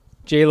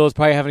 J-Lo's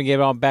probably having to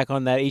get back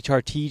on that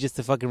HRT just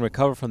to fucking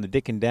recover from the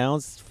dick and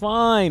downs. It's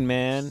fine,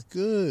 man. It's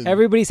good.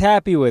 Everybody's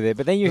happy with it.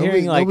 But then you're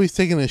hearing like... Nobody's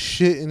taking a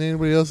shit in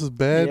anybody else's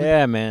bed.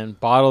 Yeah, man.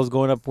 Bottles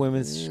going up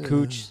women's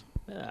cooch.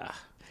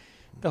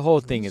 The whole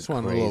thing is just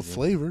want crazy. a little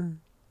flavor.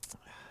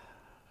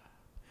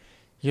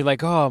 You're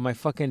like, oh, my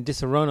fucking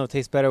Disaronno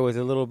tastes better with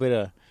a little bit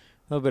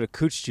of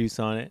cooch juice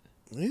on it.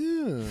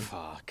 Yeah.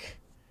 Fuck.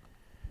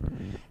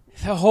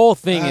 The whole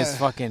thing is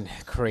fucking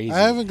crazy. I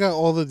haven't got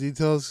all the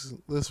details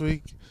this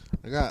week.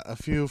 I got a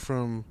few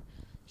from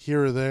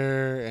here or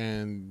there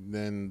and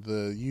then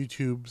the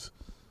YouTubes,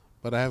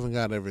 but I haven't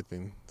got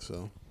everything.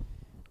 So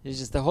it's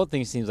just the whole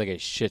thing seems like a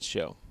shit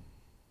show.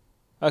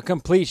 A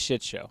complete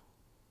shit show.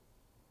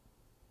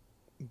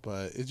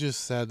 But it's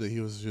just sad that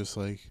he was just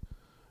like,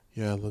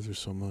 yeah, I love her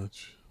so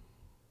much.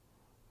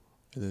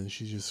 And then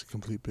she's just a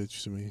complete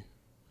bitch to me.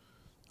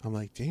 I'm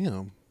like,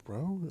 damn,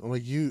 bro. I'm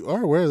like, you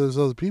are aware there's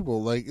other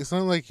people. Like, it's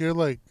not like you're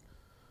like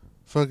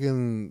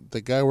fucking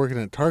the guy working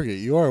at Target.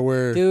 You are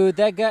aware. Dude,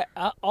 that guy,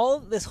 all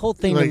this whole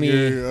thing like to me.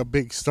 You're a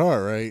big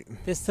star, right?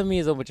 This to me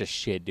is a bunch of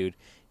shit, dude.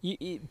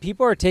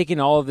 People are taking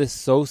all of this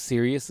so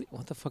seriously.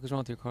 What the fuck is wrong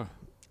with your car?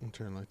 I'm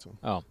turning lights on.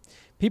 Oh.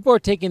 People are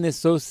taking this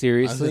so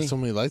seriously. There's so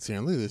many lights here.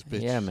 Look at this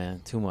bitch. Yeah,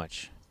 man. Too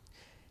much.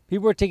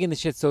 People are taking this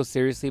shit so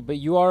seriously, but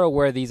you are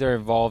aware these are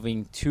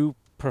involving two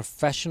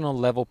professional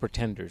level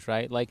pretenders,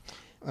 right? Like,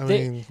 I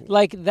mean,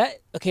 like that.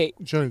 Okay.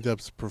 Johnny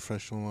Depp's a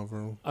professional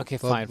level. Okay,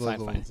 fine.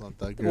 Not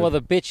that good. Well,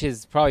 the bitch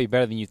is probably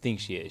better than you think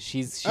she is.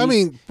 She's I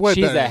mean, she's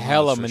better a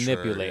hella for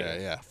manipulator.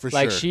 Sure. Yeah, for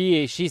like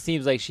sure. she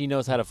seems like she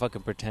knows how to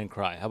fucking pretend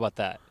cry. How about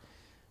that?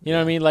 You know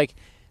what I mean? Like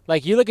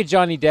you look at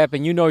Johnny Depp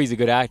and you know he's a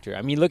good actor.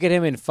 I mean, look at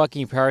him in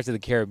fucking Pirates of the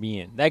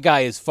Caribbean. That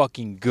guy is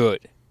fucking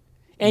good.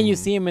 And you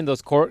see him in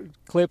those court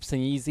clips, and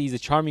he's a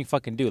charming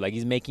fucking dude. Like,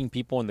 he's making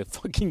people in the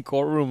fucking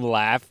courtroom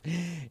laugh.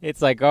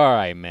 It's like, all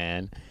right,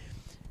 man.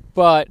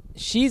 But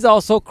she's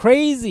also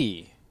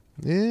crazy.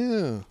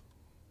 Yeah.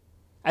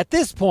 At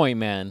this point,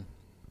 man,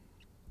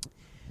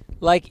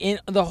 like, in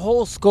the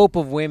whole scope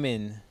of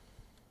women,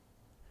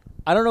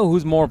 I don't know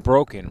who's more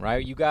broken,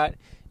 right? You got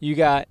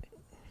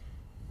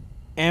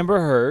Amber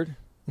Heard,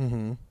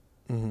 Mm-hmm.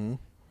 Mm-hmm.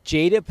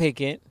 Jada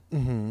Pinkett,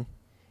 Mm-hmm.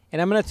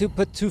 and I'm going to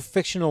put two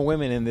fictional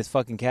women in this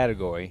fucking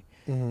category.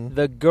 Mm-hmm.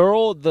 The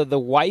girl, the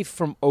wife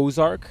from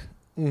Ozark,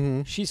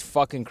 Mm-hmm. she's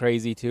fucking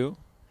crazy too.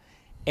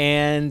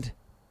 and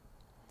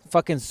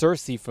fucking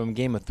Cersei from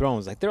Game of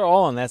Thrones. Like, they're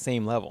all on that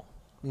same level.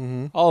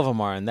 Mm-hmm. All of them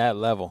are on that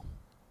level.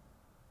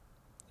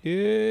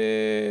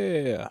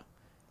 Yeah.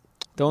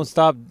 Don't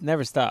stop.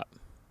 Never stop.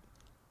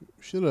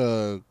 Should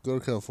go to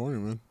California,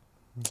 man.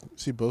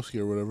 See Boski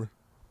or whatever.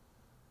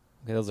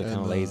 Okay, those are kind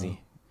of lazy.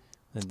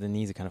 The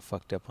knees are kind of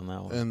fucked up on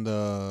that one. And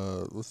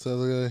what's the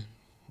other guy?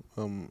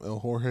 El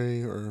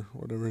Jorge or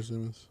whatever his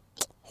name is.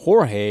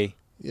 Jorge.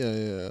 Yeah.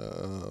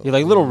 You're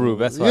like Little Rube.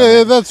 That's what I yeah,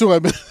 meant. that's who I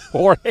meant.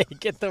 Jorge,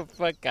 get the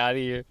fuck out of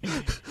here.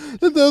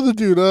 And the other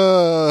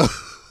dude,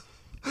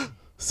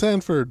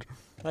 Sanford.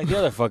 Like the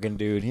other fucking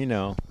dude, you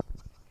know.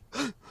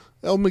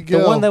 El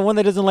Miguel. The one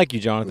that doesn't like you,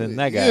 Jonathan.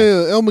 That guy.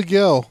 Yeah, El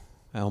Miguel.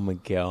 El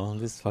Miguel.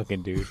 This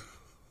fucking dude.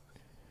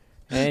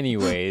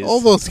 Anyways.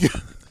 All those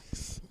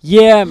guys.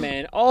 Yeah,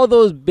 man. All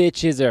those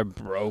bitches are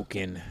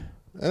broken.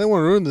 I didn't want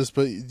to ruin this,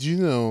 but do you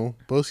know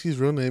Boski's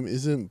real name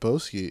isn't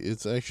Boski?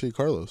 It's actually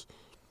Carlos.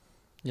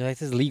 Yeah, that's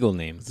his legal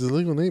name. His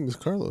legal name is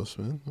Carlos,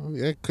 man. Oh,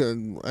 yeah,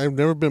 I've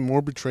never been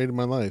more betrayed in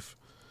my life.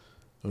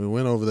 And we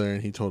went over there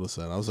and he told us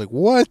that. I was like,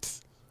 what?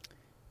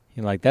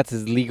 You're like, that's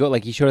his legal.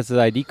 Like, he showed us his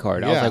ID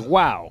card. I Yeah. was like,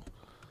 wow. I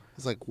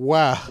was like,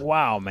 wow.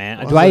 Wow, man.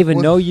 I Do was I like, even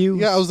what? know you?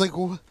 Yeah, I was like,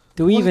 what?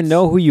 Do we even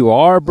know who you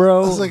are,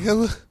 bro? I was like,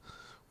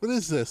 what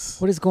is this?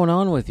 What is going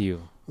on with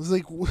you? I was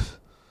like,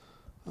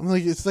 I'm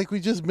like, it's like we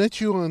just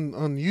met you on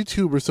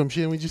YouTube or some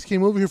shit, and we just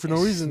came over here for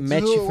no reason.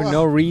 Met you for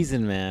no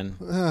reason, man.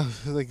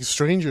 Like a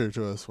stranger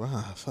to us.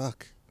 Wow,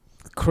 fuck.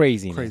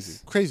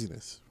 Craziness.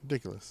 Craziness.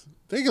 Ridiculous.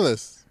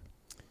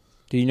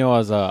 Do you know I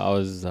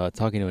was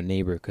talking to a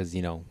neighbor because,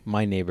 you know,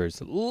 my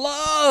neighbors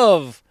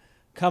love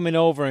coming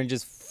over and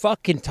just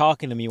fucking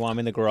talking to me while I'm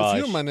in the garage.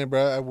 If you were my neighbor,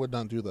 I would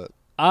not do that.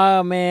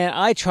 Man,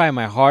 I try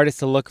my hardest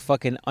to look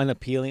fucking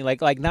unappealing. Like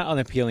not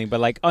unappealing,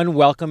 but like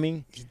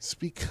unwelcoming. It's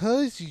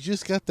because you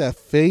just got that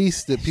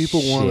face that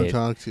people want to Shit.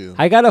 talk to.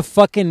 I got a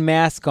fucking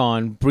mask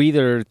on,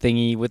 breather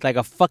thingy with like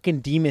a fucking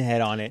demon head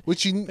on it.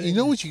 Which you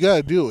know what you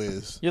gotta do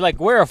is You're like,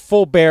 wear a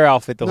full bear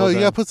outfit the whole you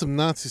time. gotta put some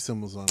Nazi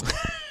symbols on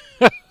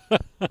it.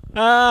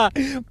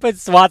 Put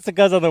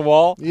swastikas on the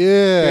wall.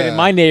 Yeah. Dude, in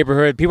my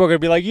neighborhood, people are gonna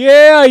be like,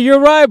 "Yeah, you're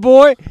right,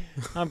 boy."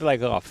 I'll be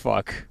like, "Oh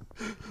fuck."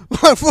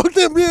 Fuck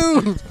them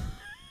dudes.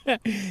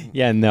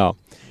 Yeah, no.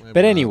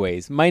 But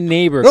anyways, my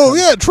neighbor. Oh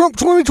yeah, Trump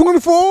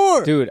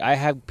 2024. Dude, I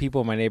have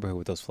people in my neighborhood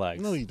with those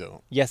flags. No, you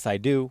don't. Yes, I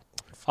do.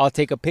 I'll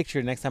take a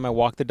picture next time I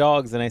walk the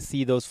dogs and I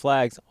see those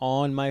flags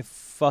on my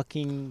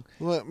fucking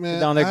Look, man,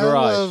 down their I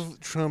garage. love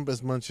Trump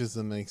as much as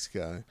the next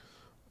guy,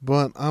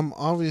 but I'm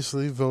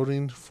obviously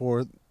voting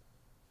for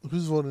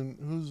who's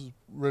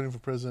running for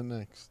president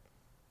next?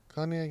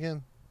 Kanye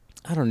again?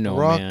 I don't know,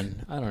 Rock.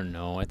 man. I don't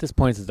know. At this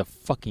point, it's a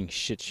fucking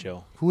shit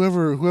show.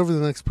 Whoever the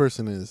next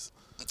person is.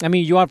 I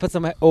mean, you want to put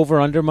some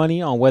over/under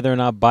money on whether or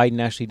not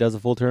Biden actually does a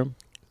full term?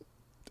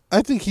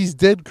 I think he's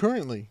dead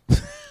currently.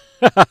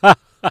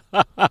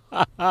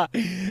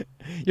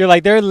 You're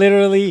like they're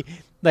literally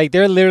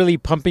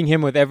pumping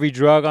him with every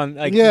drug on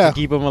to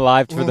keep him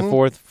alive for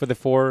the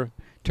 4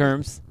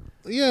 terms.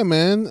 Yeah,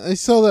 man. I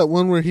saw that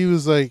one where he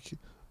was like,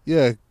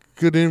 yeah,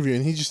 good interview,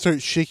 and he just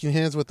started shaking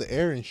hands with the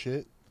air and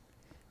shit.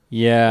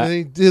 Yeah. And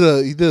he did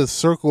a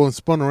circle and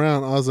spun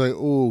around. I was like,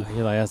 ooh,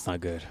 You're like, that's not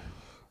good.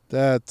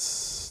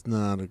 that's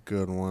not a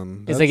good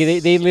one. It's like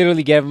they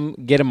literally get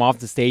him off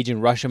the stage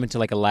and rush him into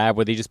like a lab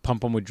where they just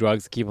pump him with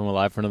drugs to keep him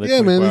alive for another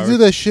 24 man, hours. they do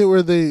that shit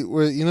where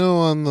you know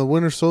on the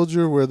Winter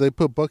Soldier where they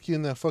put Bucky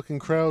in that fucking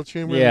crowd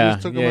chamber Yeah, and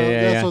just took him yeah, out.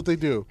 yeah, That's yeah. what they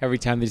do. Every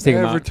time they just take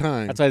him out. Every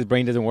time. That's why his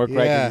brain doesn't work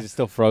right Yeah. because he's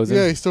still frozen.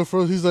 Yeah, he's still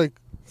frozen. He's like,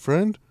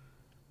 friend?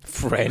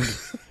 Friend.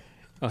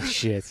 Oh,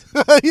 shit.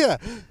 Yeah.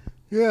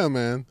 Yeah,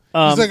 man.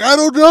 Um, He's like, I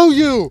don't know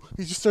you.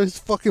 He just starts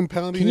fucking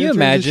pounding. Can you into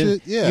him and imagine?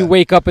 shit. Yeah. You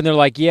wake up and they're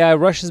like, yeah,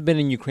 Russia's been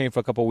in Ukraine for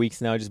a couple weeks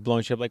now, just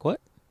blowing shit up. Like,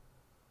 what?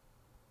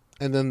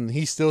 And then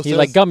he still He's says,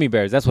 like, gummy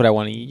bears. That's what I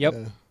want to eat. Yep.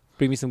 Yeah.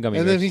 Bring me some gummy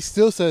And bears. then he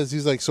still says,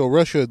 he's like, so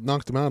Russia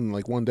knocked him out in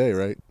like one day,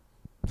 right?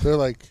 They're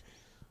like,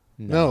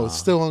 no, it's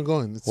still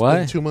ongoing. It's What?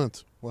 been 2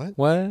 months. What?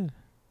 What?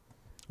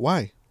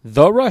 Why?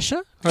 The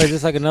Russia? Or is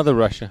this like another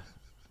Russia?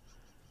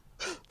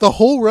 The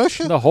whole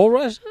Russia? The whole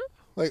Russia?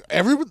 Like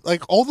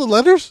all the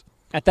letters?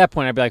 At that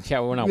point, I'd be like, yeah,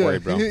 we're not Yeah,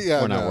 worried, bro.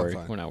 yeah, we're not no, worried.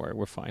 fine. We're not worried.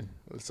 We're fine.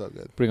 It's all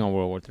good. Bring on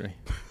World War III.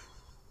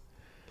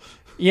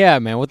 Yeah,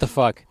 man. What the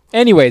fuck?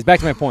 Anyways, back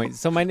to my point.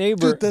 So my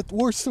neighbor... Dude, that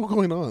war's still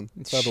going on,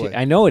 by the Shit, way.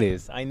 I know it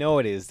is. I know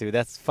it is, dude.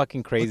 That's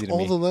fucking crazy With to all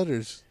me. the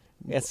letters.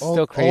 That's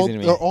still crazy to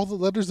me. Are all the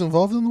letters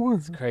involved in the war?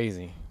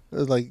 Crazy.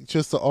 Like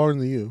just the R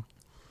and the U.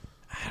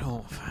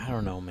 I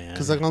don't know, man.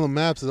 Because like on the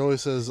maps, it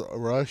always says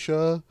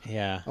Russia.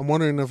 Yeah. I'm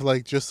wondering if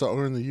like just the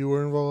R and the U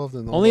were involved.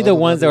 And all Only the other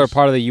ones that were letters.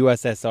 part of the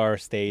USSR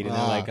stayed, and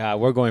they're Ah. like,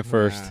 we're going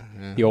first. Yeah,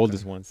 The okay.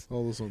 oldest ones.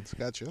 All those ones.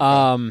 Gotcha.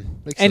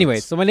 Makes Anyway,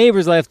 sense. so my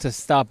neighbors left to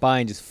stop by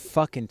and just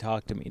fucking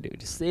talk to me, dude.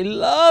 Just they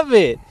love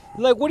it.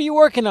 They're like, what are you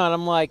working on?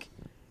 I'm like,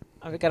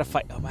 I gotta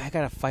fight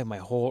my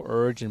whole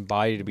urge and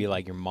body to be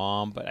like your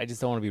mom, but I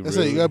just don't want to be That's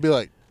rude. it. You gotta be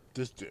like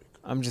this dick.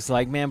 I'm just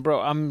like, man, bro,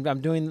 I'm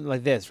doing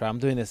like this, right? I'm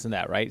doing this and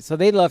that, right? So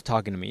they love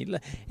talking to me,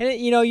 and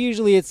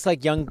usually it's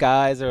like young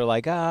guys are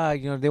like,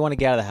 they want to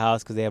get out of the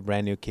house because they have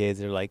brand new kids.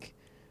 They're like,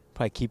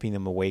 probably keeping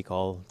them awake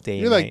all day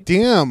You're and like,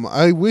 damn,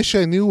 I wish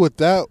I knew what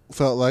that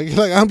felt like. You're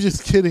like, I'm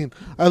just kidding.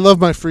 I love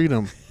my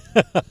freedom.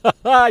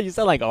 night. You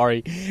sound like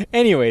Ari.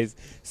 Anyways,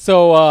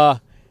 so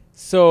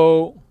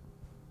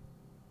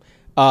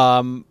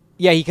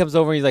yeah, he comes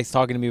over and he's like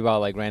talking to me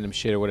about like random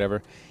shit or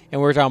whatever, and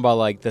we're talking about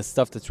like the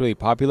stuff that's really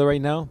popular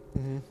right now,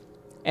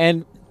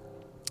 and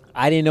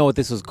I didn't know what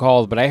this was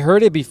called, but I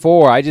heard it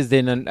before. I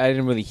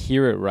didn't really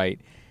hear it right.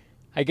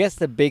 I guess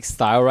the big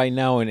style right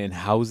now in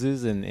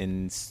houses and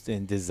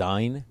in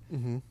design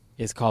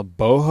is called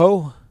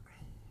boho.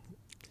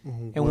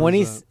 And when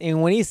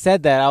he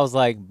said that, I was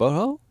like,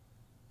 boho?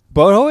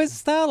 Boho is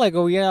style? Like,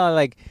 oh yeah,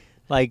 like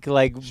beach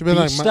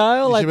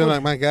style? You Like, should be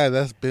like, my guy,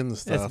 that's been the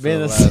style for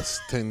the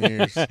last 10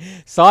 years.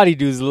 Saudi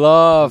dudes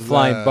love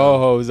flying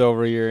bohos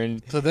over here,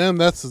 and to them,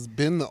 that's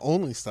been the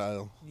only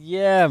style.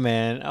 yeah,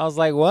 man. I was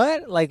like,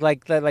 what? Like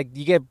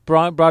you get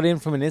brought in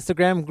from an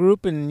Instagram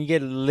group and you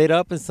get lit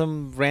up in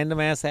some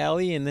random ass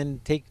alley and then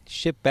take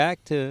ship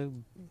back to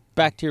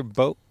your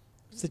boat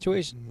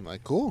situation.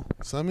 Like, cool.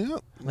 Sign me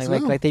up.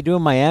 Like they do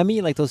in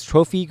Miami, like those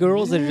trophy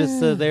girls that are just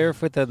there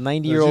with the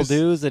 90-year-old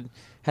dudes that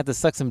have to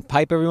suck some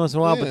pipe every once in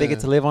a while, but they get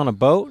to live on a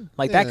boat.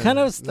 Like that kind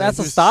of, that's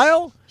a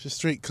style? Just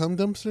straight cum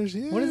dumpsters?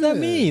 Yeah. What does that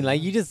mean?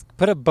 Like you just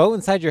put a boat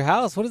inside your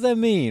house? What does that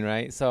mean,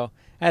 right? So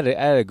I had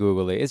to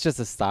Google it. It's just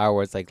a style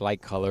where it's like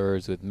light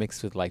colors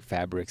mixed with like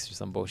fabrics or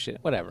some bullshit.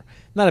 Whatever.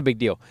 Not a big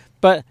deal.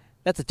 But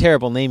that's a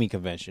terrible naming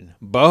convention.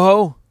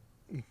 Boho?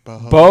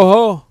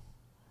 Boho?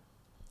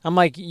 I'm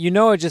like,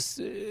 it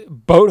just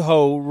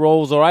boatho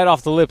rolls right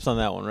off the lips on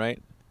that one, right?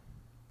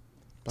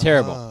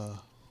 Terrible.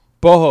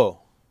 Boho.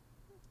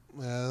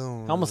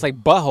 Almost like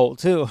butthole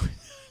too.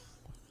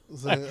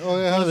 It's like, oh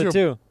yeah, how's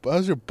your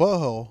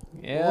butthole?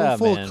 Yeah,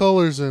 full man. of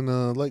colors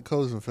and light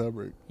colors and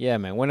fabric. Yeah,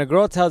 man. When a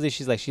girl tells you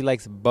she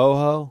likes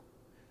boho,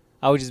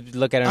 I would just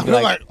look at her and be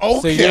like, okay.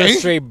 So you're a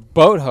straight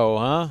boatho,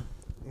 huh?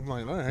 I'm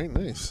like, all right,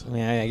 nice.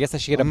 Yeah, I guess I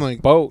should get a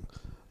boat.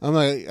 I'm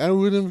like, I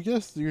wouldn't have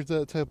guessed you're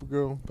that type of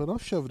girl, but I'll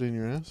shove it in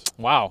your ass.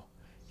 Wow.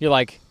 You're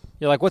like,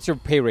 what's your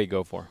pay rate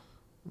go for?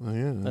 Oh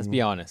yeah. Let's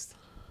be honest.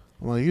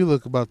 I'm like, you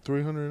look about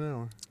 $300 an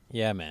hour.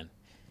 Yeah, man.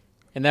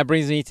 And that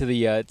brings me to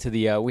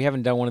the we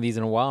haven't done one of these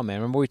in a while, man.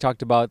 Remember we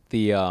talked about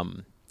the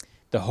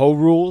hoe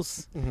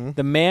rules,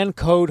 the man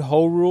code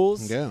hoe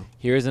rules. Yeah.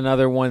 Here's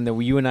another one that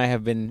you and I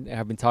have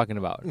been talking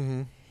about.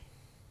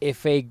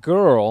 If a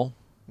girl,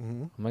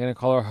 I'm not gonna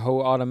call her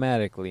hoe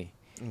automatically.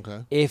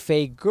 Okay. If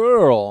a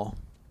girl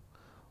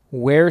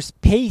wears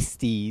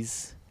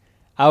pasties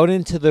out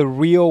into the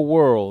real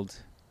world,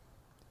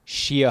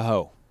 she a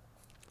hoe.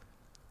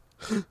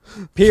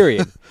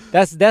 Period.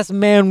 That's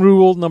man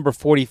rule number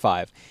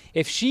 45.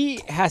 If she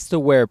has to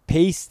wear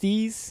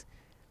pasties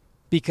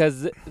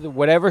because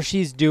whatever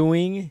she's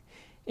doing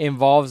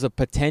involves a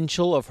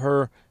potential of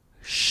her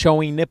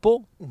showing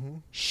nipple,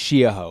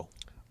 she a hoe.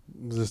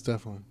 This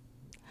definitely.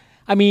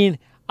 I mean,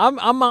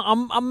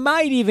 I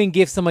might even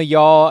give some of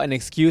y'all an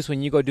excuse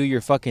when you go do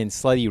your fucking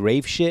slutty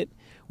rave shit,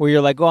 where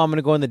you're like, oh, I'm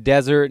gonna go in the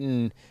desert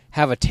and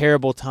have a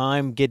terrible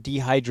time, get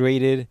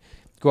dehydrated,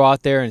 go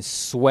out there and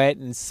sweat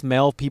and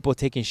smell people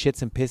taking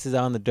shits and pisses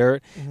out in the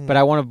dirt. But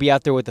I want to be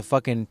out there with the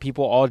fucking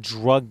people all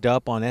drugged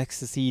up on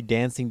ecstasy,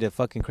 dancing to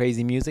fucking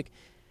crazy music.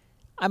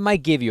 I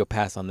might give you a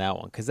pass on that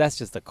one because that's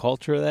just the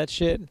culture of that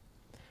shit.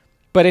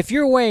 But if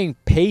you're wearing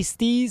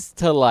pasties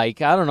to,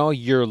 like, I don't know,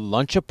 your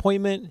lunch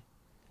appointment,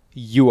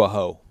 you a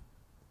hoe.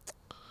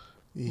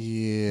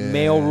 Yeah.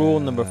 Male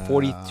rule number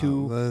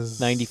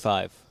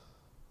 4295.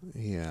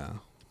 Yeah.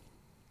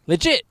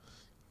 Legit.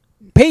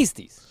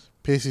 Pasties.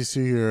 Pasties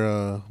to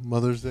your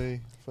Mother's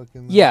Day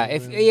fucking.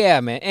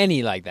 Yeah, man,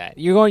 any like that.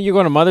 You're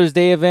going to Mother's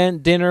Day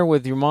event, dinner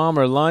with your mom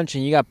or lunch,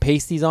 and you got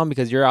pasties on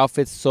because your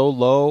outfit's so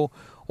low,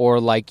 or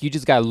like you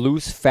just got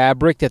loose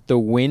fabric that the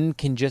wind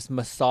can just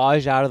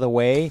massage out of the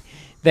way.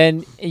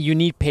 Then you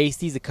need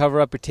pasties to cover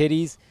up your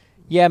titties.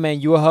 Yeah, man,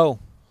 you a hoe.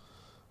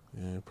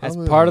 Yeah, as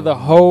part of the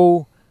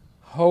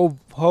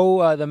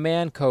the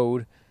man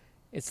code,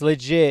 it's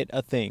legit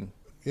a thing.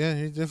 Yeah,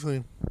 he's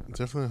definitely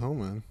a hoe,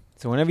 man.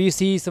 So whenever you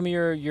see some of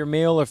your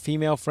male or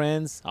female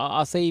friends,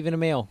 I'll say even a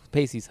male,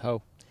 pasties,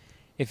 hoe.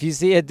 If you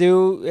see a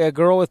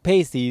girl with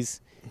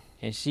pasties,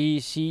 and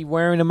she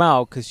wearing them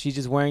out because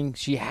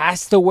she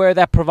has to wear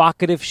that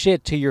provocative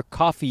shit to your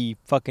coffee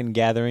fucking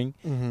gathering,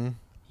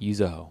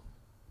 use a hoe.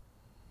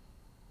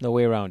 No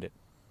way around it.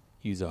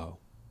 Use a hoe.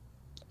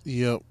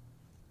 Yep.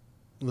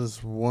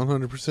 That's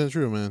 100%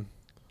 true, man.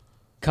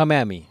 Come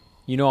at me.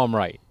 You know I'm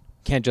right.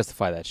 Can't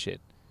justify that shit.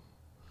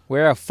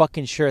 Wear a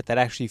fucking shirt that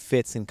actually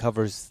fits and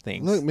covers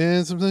things. Look,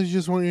 man, sometimes you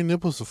just want your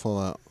nipples to fall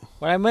out.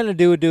 What I'm going to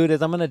do, dude,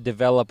 is I'm going to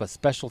develop a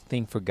special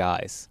thing for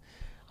guys.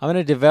 I'm going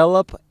to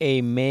develop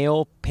a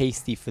male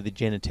pasty for the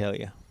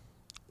genitalia.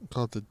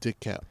 Call it the dick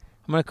cap.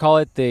 I'm going to call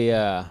it the...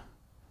 I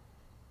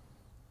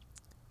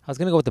was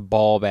going to go with the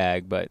ball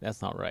bag, but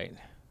that's not right.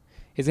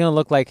 It's going to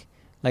look like...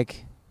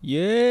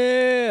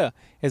 Yeah!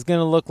 It's going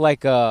to look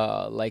like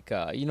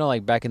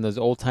back in those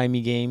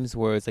old-timey games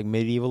where it's like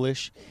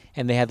medieval-ish,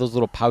 and they had those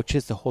little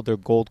pouches to hold their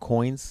gold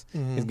coins.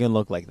 It's going to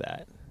look like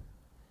that.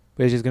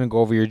 But it's just going to go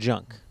over your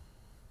junk.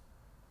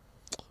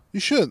 You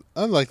should.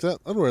 I'd like that.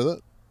 I'd wear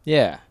that.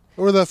 Yeah.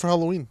 I'd wear that for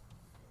Halloween.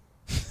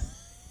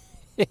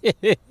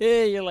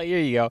 You're like, here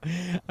you go.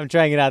 I'm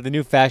trying it out. The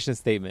new fashion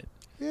statement.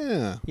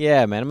 Yeah.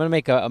 Yeah, man. I'm gonna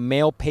make a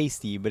male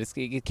pasty, but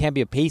it can't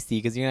be a pasty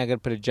because you're not gonna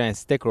put a giant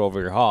sticker over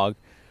your hog,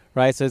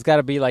 right? So it's got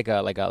to be like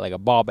a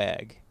ball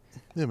bag.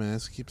 Yeah, man.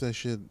 Let's keep that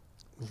shit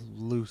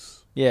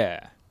loose.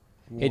 Yeah.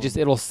 Warm.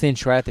 It'll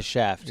cinch right at the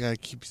shaft. You gotta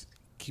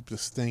keep the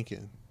stank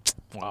in.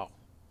 Wow.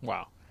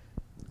 Yeah,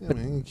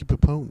 man. Keep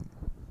it potent.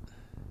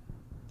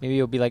 Maybe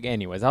it'll be like,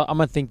 anyways. I'm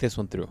gonna think this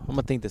one through.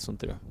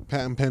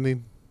 Patent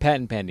pending.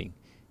 Patent pending.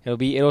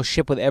 It'll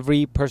ship with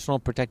every personal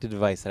protective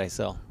device that I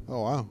sell.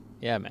 Oh wow.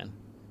 Yeah, man.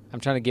 I'm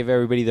trying to give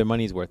everybody their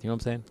money's worth. You know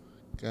what I'm saying?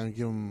 Gotta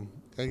give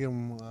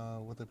them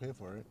what they pay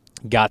for, right?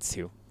 Gots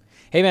to.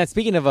 Hey, man.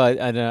 Speaking of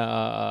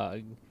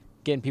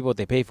getting people what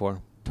they pay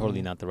for,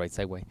 totally not the right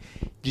segue.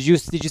 Did you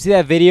see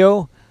that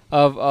video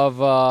of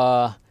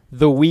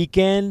The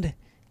Weeknd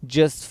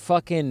just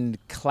fucking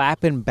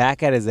clapping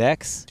back at his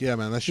ex? Yeah,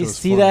 man. That shit You was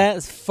see funny. that?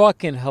 It's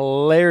fucking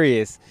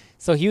hilarious.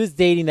 So he was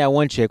dating that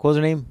one chick. What was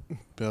her name?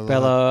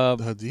 Bella.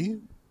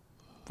 Hadid.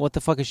 What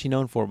the fuck is she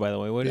known for, by the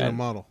way? Being a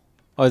model.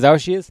 Oh, is that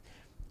what she is?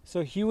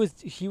 So he was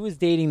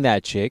dating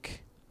that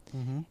chick,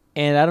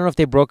 and I don't know if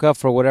they broke up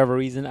for whatever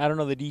reason. I don't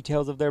know the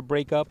details of their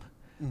breakup.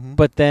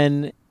 But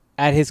then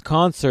at his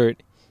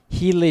concert,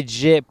 he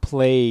legit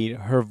played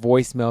her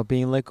voicemail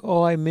being like,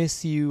 "Oh, I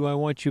miss you. I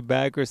want you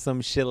back," or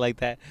some shit like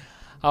that.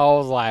 I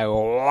was like,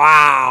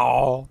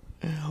 wow.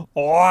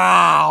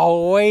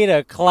 Way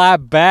to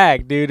clap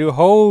back, dude.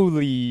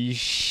 Holy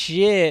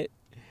shit.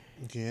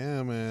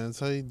 Yeah, man. That's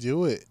how you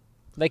do it.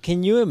 Like,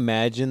 can you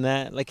imagine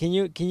that? Like, can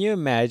you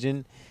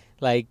imagine?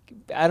 Like,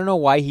 I don't know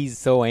why he's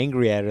so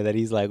angry at her that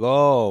he's like,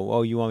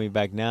 oh, you want me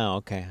back now?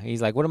 Okay.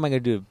 He's like, what am I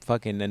going to do to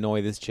fucking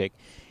annoy this chick?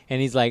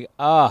 And he's like,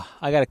 I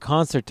got a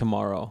concert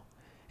tomorrow.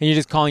 And you're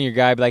just calling your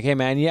guy, be like, hey,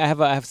 man, I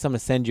have something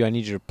to send you. I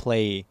need you to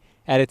play.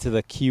 Add it to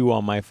the queue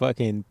on my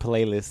fucking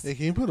playlist. Hey,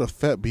 can you put a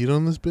fat beat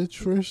on this bitch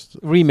first?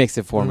 Remix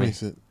it for me.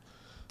 Remix it.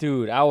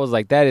 Dude, I was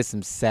like, that is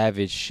some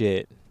savage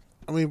shit.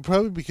 I mean,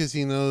 probably because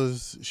he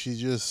knows she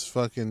just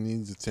fucking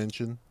needs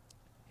attention.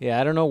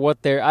 Yeah, I don't know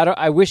what they're...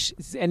 I wish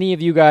any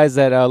of you guys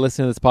that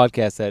listen to this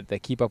podcast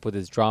that keep up with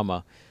this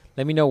drama,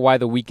 let me know why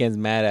The Weeknd's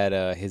mad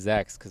at his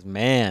ex. Because,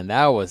 man,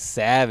 that was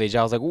savage.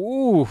 I was like,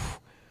 oof.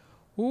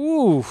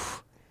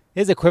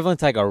 It's equivalent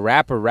to like a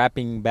rapper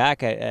rapping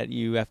back at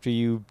you after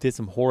you did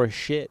some horror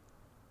shit.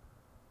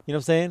 You know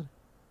what I'm saying?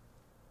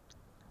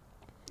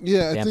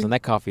 Yeah, Damn, son,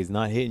 that coffee is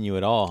not hitting you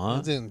at all, huh?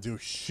 I didn't do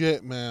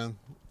shit, man.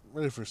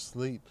 Ready for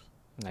sleep.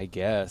 I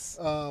guess.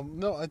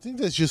 No, I think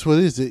that's just what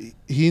it is.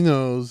 He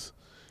knows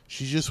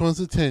she just wants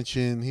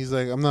attention. He's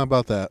like, I'm not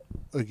about that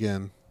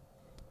again.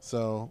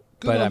 So,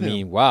 good on him.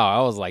 Mean, wow,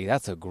 I was like,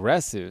 that's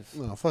aggressive.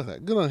 No, fuck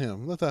that. Good on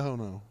him. Let that hoe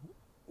know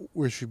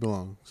where she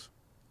belongs.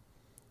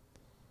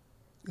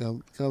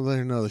 Gotta let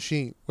her know that she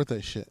ain't with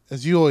that shit.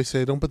 As you always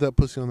say, don't put that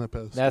pussy on that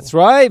pedestal. That's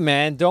right,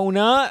 man. Do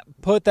not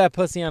put that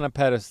pussy on a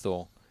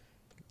pedestal.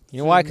 You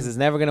know why? Because it's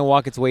never going to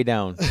walk its way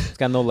down. It's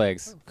got no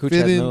legs. Cooch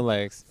has no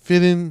legs.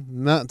 Fit in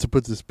not to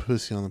put this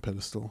pussy on the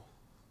pedestal.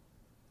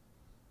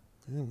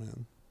 Yeah,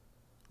 man.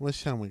 How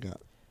much time we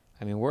got?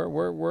 I mean,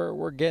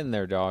 we're getting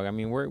there, dog. I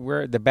mean,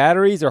 we're the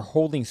batteries are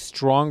holding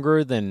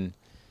stronger than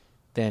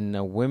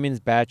women's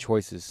bad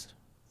choices.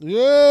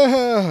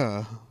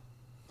 Yeah.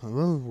 I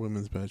love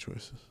women's bad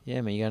choices. Yeah,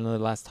 man. You got another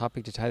last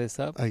topic to tie this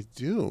up? I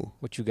do.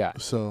 What you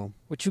got?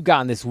 What you got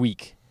in this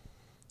week?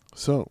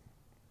 So,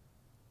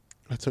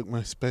 I took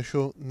my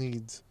special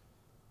needs.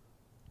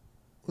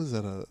 What is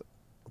that, a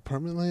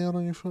apartment layout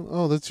on your phone?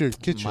 Oh, that's your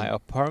kitchen. My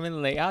apartment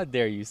layout?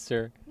 Dare you,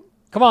 sir?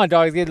 Come on,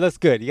 dog. It looks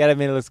good. You got to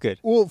admit it looks good.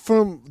 Well,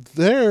 from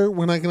there,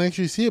 when I can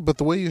actually see it, but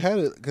the way you had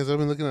it, because I've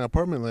been looking at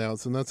apartment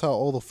layouts, and that's how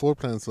all the floor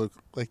plans look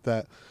like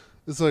that.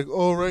 It's like,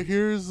 oh, right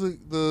here's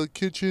the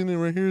kitchen,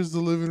 and right here's the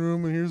living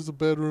room, and here's the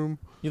bedroom.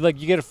 You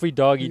get a free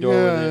doggy door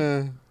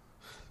with it.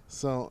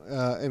 So,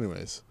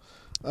 anyways,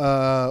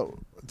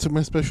 to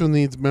my special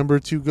needs member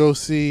to go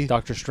see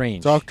Doctor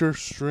Strange. Doctor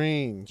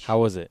Strange. How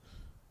was it?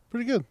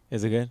 Pretty good.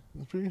 Is it good?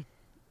 It's pretty good.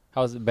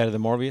 How is it better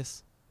than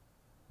Morbius?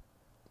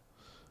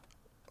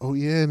 Oh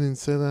yeah, I didn't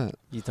say that.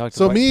 You talked.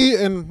 So me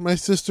and my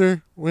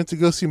sister went to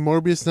go see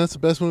Morbius, and that's the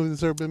best movie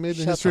that's ever been made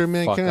in the history of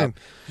mankind.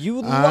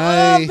 You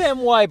love them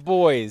white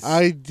boys.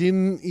 I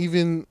didn't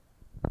even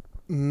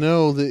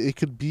know that it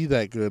could be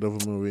that good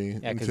of a movie.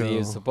 Yeah, because it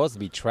was supposed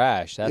to be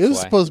trash. That's it was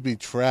why. supposed to be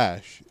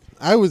trash.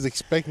 I was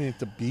expecting it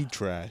to be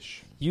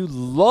trash. You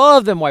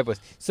love them white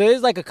boys. So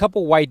there's like a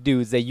couple white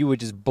dudes that you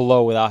would just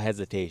blow without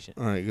hesitation.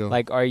 All right, go.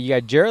 Like, you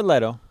got Jared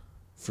Leto.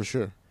 For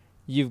sure.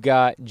 You've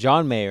got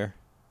John Mayer.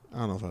 I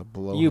don't know if I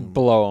blow You him.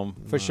 blow him.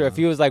 For sure. If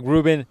he was like,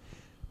 Ruben,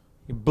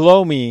 you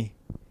blow me,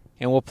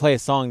 and we'll play a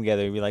song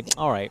together, you'd be like,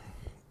 all right.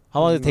 How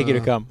long does it take you to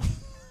come?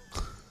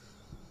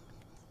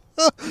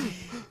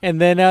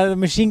 And then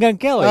Machine Gun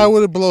Kelly. I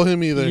wouldn't blow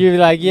him either. You're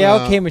like,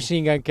 yeah, okay,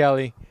 Machine Gun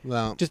Kelly.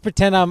 No. Just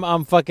pretend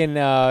I'm fucking,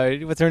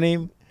 what's her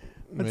name?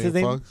 What's his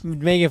name? Fox?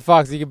 Megan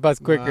Fox. You can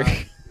bust quicker.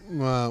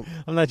 Nah.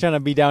 I'm not trying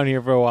to be down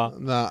here for a while.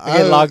 Nah. I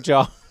get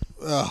lockjaw.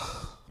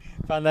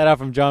 Found that out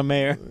from John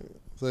Mayer.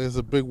 So he has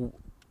a big. I'm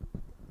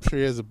sure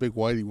he has a big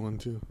whitey one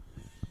too.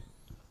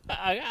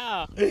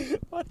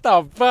 What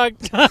the fuck?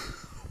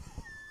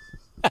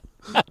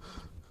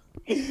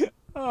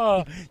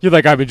 Oh, you're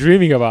like, I've been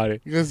dreaming about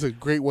it. He has a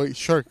great white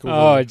shark.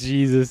 Oh,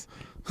 Jesus.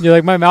 You're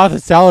like, my mouth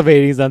is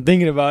salivating as I'm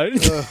thinking about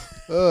it.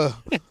 No.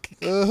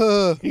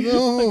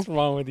 What's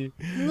wrong with you?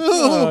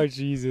 No. Oh,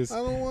 Jesus. I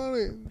don't want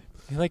it.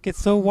 You're like, it's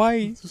so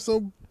white. It's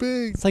so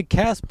big. It's like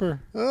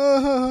Casper.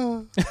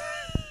 Uh,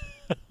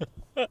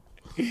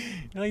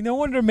 You're like, no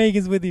wonder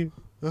Megan's with you.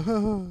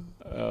 Do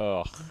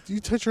Oh, you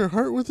touch her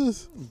heart with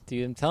this?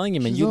 dude, I'm telling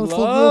you, man, She's you not a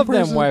full-grown love them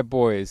person. white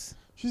boys.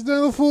 She's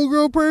not a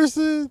full-grown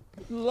person.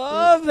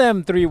 Love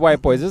them 3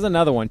 white boys. There's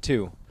another one,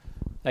 too.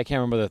 I can't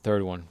remember the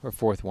third one or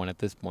fourth one at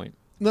this point.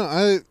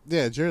 No,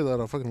 Jared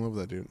Leto, I fucking love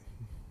that dude.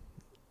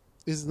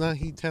 Is not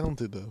he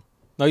talented though?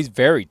 No, he's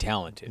very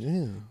talented.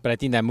 Yeah. But I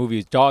think that movie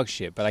is dog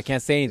shit. But I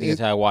can't say anything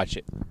until I watch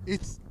it.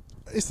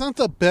 It's not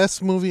the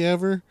best movie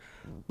ever,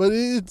 but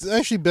it's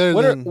actually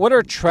better than What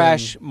are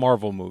trash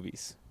Marvel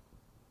movies?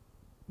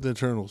 The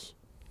Eternals.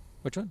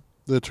 Which one?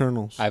 The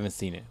Eternals. I haven't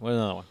seen it. What's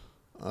another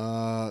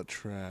one?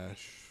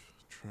 Trash.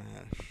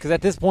 Because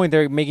at this point,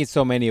 they're making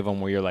so many of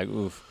them where you're like,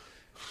 oof.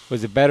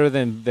 Was it better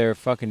than their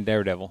fucking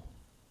Daredevil?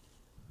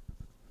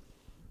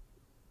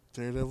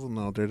 Daredevil?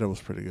 No,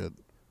 Daredevil's pretty good.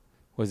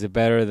 Was it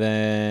better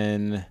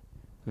than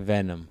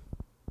Venom?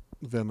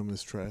 Venom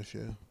is trash,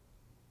 yeah.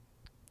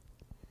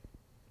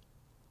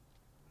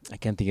 I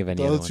can't think of any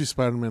The other other two one.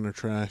 Spider-Man are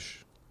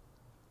trash.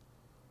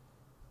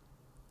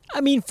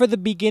 I mean, for the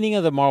beginning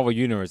of the Marvel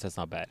Universe, that's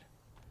not bad.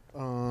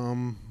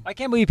 Um, I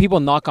can't believe people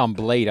knock on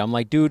Blade. I'm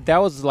like, dude,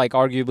 that was like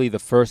arguably the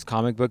first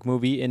comic book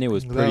movie, and it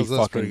was pretty that's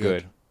fucking pretty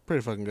good.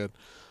 Pretty fucking good.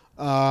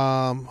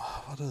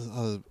 What is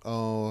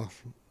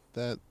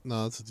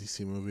no, it's a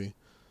DC movie.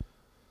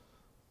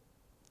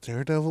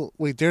 Daredevil?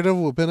 Wait,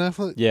 Daredevil with Ben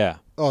Affleck? Yeah.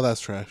 Oh,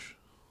 that's trash.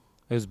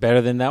 It was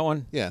better than that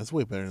one? Yeah, it's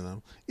way better than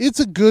that. It's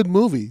a good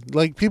movie.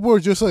 Like, people are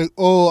just like,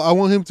 oh, I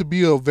want him to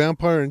be a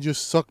vampire and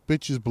just suck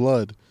bitches'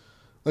 blood.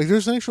 Like,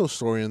 there's an actual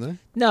story in there.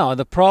 No,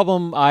 the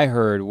problem I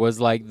heard was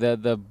like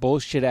the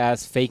bullshit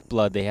ass fake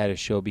blood they had to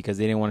show because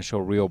they didn't want to show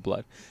real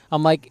blood.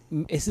 I'm like,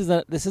 this is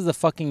a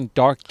fucking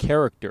dark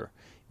character.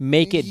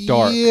 Make it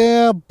dark.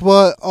 Yeah,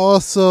 but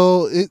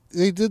also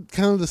they did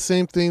kind of the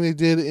same thing they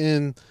did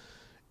in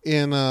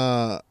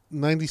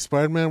 90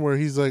 Spider-Man, where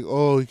he's like,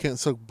 oh, he can't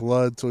suck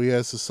blood, so he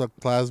has to suck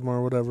plasma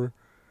or whatever.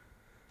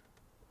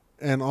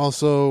 And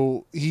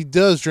also, he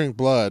does drink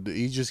blood.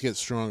 He just gets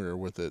stronger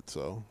with it,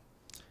 so.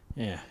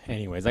 Yeah.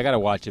 Anyways, I gotta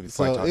watch it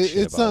before I So talk shit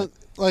it's about not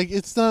it. like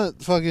it's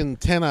not fucking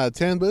 10 out of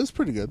 10, but it's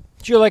pretty good.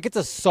 You're like, it's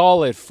a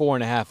solid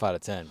 4.5 out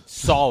of 10.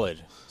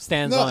 Solid.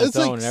 Stands No, on its it's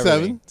own like and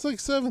everything. 7. It's like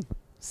 7.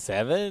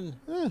 7?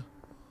 Yeah,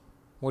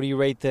 What do you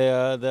rate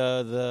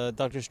the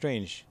Doctor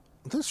Strange?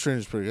 Doctor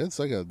Strange is pretty good. It's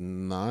like a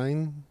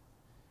 9.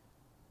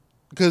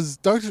 Because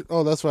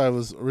that's why I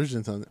was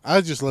originally telling you. I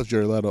just love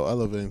Jared Leto. I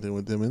love anything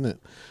with him in it.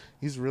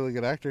 He's a really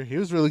good actor. He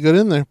was really good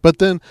in there. But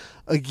then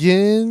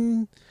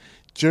again,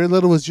 Jared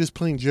Leto was just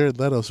playing Jared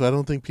Leto, so I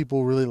don't think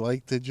people really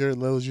liked that Jared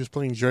Leto was just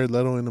playing Jared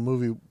Leto in a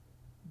movie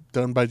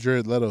done by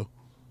Jared Leto.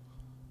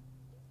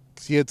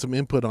 'Cause he had some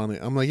input on it.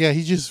 I'm like, yeah,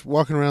 he's just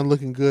walking around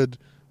looking good,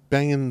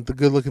 banging the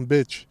good-looking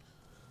bitch,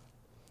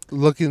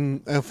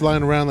 looking and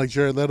flying around like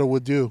Jared Leto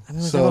would do. I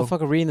mean, was that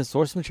motherfucker reading the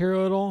source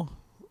material at all?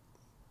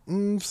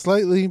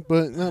 Slightly,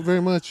 but not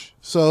very much.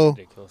 So,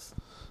 Ridiculous.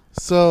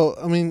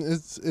 I mean,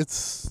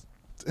 it's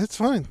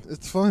fine.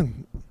 It's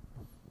fine.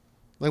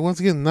 Like, once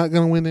again, not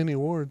gonna win any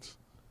awards,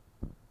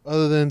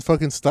 other than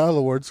fucking style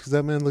awards, because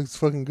that man looks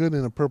fucking good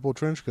in a purple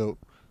trench coat.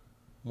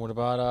 What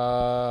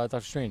about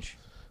Doctor Strange?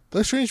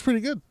 Doctor Strange pretty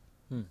good.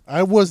 Hmm.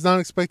 I was not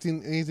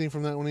expecting anything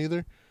from that one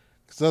either,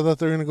 because I thought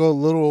they were gonna go a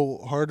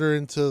little harder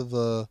into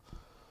the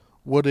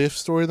what if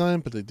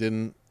storyline, but they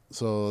didn't.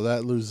 So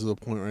that loses a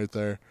point right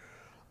there.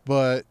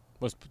 But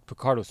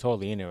Picard was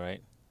totally in it,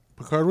 right?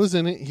 Picard was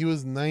in it. He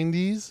was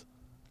 90s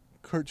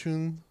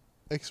cartoon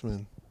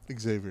X-Men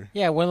Xavier.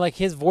 Yeah, when like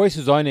his voice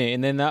was on it,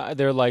 and then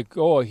they're like,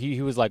 "Oh,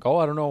 he was like, oh,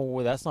 I don't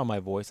know, that's not my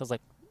voice." I was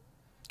like,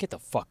 "Get the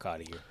fuck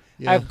out of here!"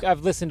 Yeah.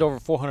 I've listened to over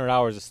 400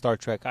 hours of Star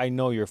Trek. I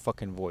know your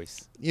fucking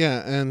voice.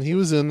 Yeah, and he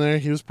was in there.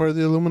 He was part of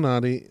the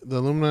Illuminati. The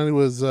Illuminati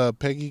was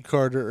Peggy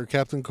Carter or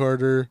Captain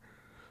Carter,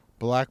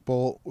 Black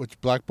Bolt, which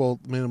Black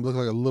Bolt made him look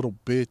like a little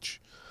bitch.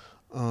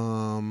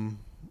 Baron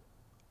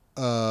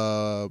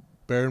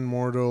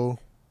Mordo.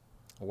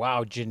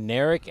 Wow,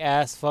 generic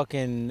ass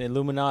fucking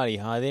Illuminati,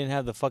 huh? They didn't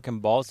have the fucking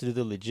balls to do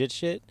the legit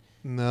shit.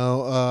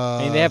 No,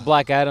 I mean, they have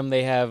Black Adam.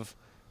 They have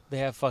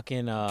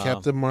fucking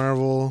Captain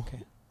Marvel.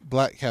 okay.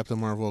 Black Captain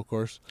Marvel, of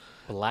course.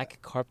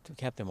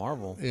 Captain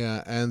Marvel.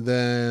 Yeah, and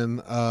then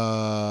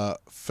Mr.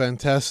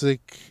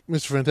 Fantastic.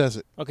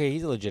 Okay,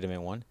 he's a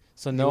legitimate one.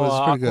 So He no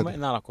was pretty Aquaman, good.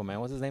 not Aquaman.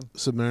 What's his name?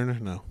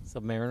 Submariner? No.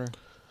 Submariner.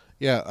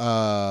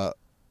 Yeah,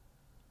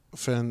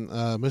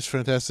 Mr.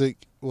 Fantastic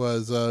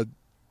was the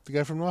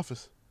guy from The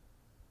Office.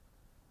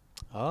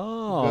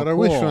 Oh, Got our cool.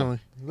 wish finally.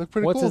 Looked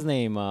pretty What's cool. his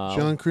name?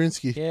 John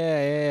Krasinski.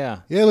 Yeah.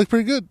 Yeah, looked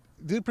pretty good.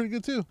 Did pretty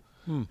good too.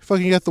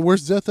 Fucking got the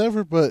worst death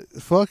ever, but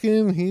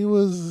fucking he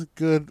was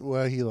good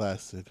while he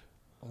lasted.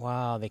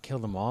 Wow, they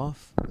killed him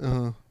off.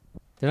 Uh-huh.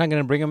 They're not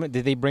gonna bring him.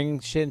 Did they bring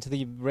shit into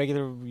the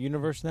regular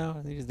universe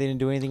now? They didn't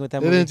do anything with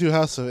that They movie. didn't do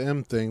House of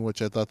M thing,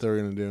 which I thought they were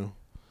gonna do.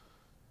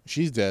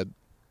 She's dead.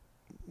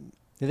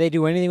 Did they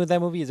do anything with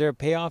that movie? Is there a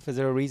payoff? Is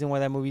there a reason why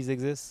that movie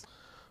exists?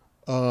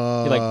 You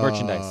like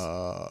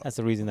merchandise. That's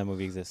the reason that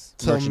movie exists.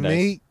 To Merchandise.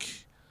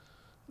 make,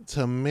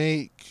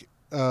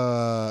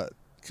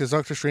 because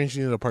Doctor Strange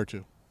needed a part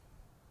 2.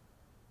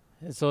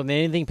 So did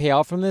anything pay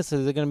off from this?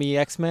 Is it gonna be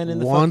X-Men in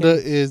the Wanda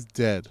is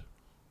dead.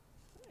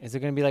 Is it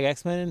gonna be like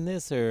X-Men in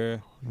this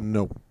or?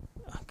 Nope.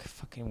 Oh,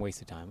 fucking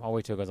waste of time. I'll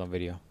wait till it goes on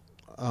video.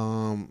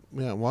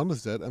 Yeah,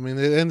 Wanda's dead. I mean,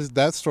 it ends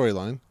that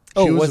storyline.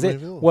 Oh, She was the it? main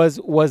villain. Was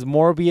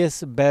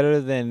Morbius better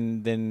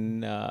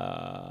than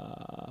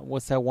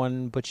what's that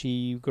one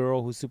butchy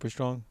girl who's super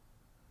strong?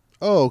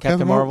 Oh,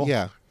 Captain Marvel?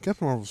 Yeah,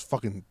 Captain Marvel's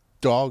fucking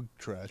dog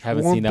trash.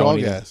 Haven't Warm seen that dog one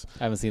either. ass.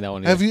 I haven't seen that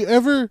one. Either. Have you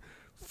ever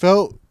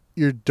felt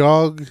your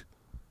dog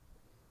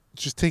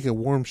just take a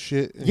warm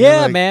shit? And Yeah,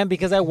 you're like, man,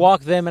 because I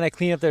walk them and I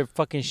clean up their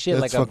fucking shit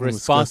That's like a fucking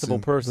responsible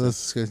disgusting. person. That's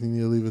disgusting. You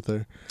need to leave it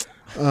there.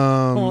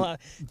 Well,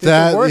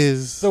 That the worst,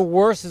 is the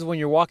worst is when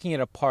you're walking at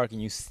a park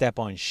and you step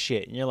on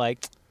shit and you're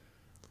like,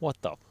 what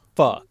the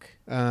fuck?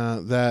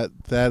 that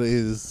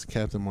is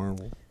Captain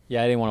Marvel.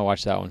 Yeah, I didn't want to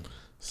watch that one.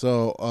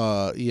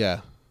 So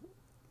yeah,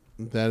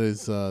 that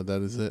is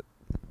it.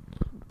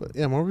 But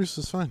yeah, Morbius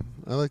is fine.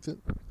 I liked it.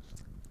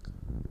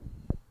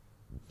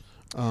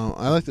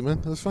 I liked it, man.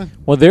 It was fine.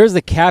 Well, there's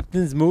the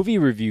Captain's movie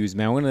reviews,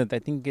 man. I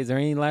think, is there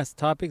any last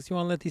topics you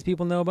want to let these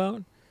people know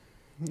about?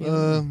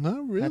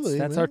 Not really.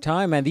 That's man. our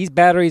time, man. These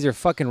batteries are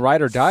fucking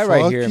ride or die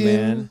right here, Fucking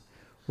man.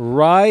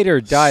 Ride or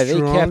die. They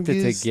kept it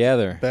strongest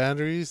together.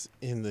 Batteries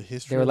in the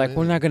history. They were of like,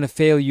 we're man. not going to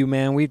fail you,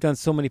 man. We've done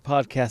so many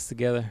podcasts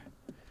together.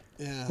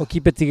 Yeah. We'll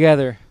keep it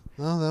together.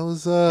 No, that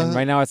was. And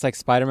right now it's like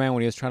Spider-Man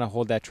when he was trying to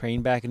hold that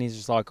train back and he's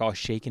just like all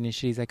shaking and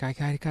shit. He's like, I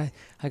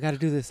got to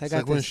do this. I It's got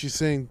like when this. she's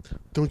saying,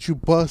 "Don't you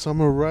bust? I'm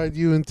gonna ride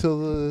you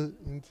until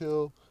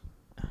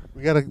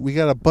we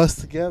gotta bust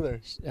together."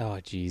 Oh,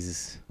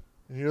 Jesus.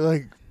 And you're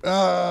like,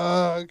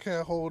 I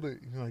can't hold it.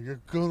 You're like,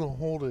 you're gonna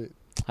hold it.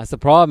 That's the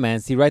problem, man.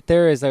 See, right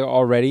there is like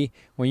already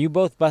when you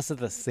both bust at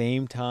the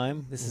same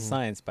time. This is Mhm.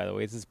 science, by the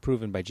way. This is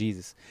proven by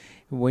Jesus.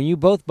 When you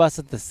both bust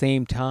at the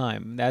same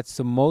time, that's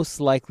the most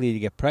likely to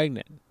get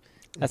pregnant.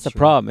 That's the true.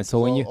 problem. And so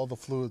when all the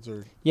fluids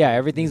are. yeah,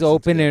 everything's mixing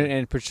open together.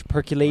 and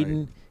percolating.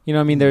 Right. You know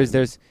what I mean?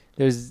 Mhm.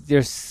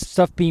 There's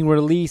stuff being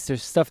released.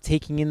 There's stuff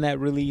taking in that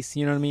release.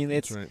 You know what I mean?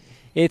 That's right.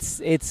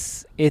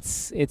 It's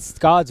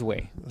God's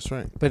way. That's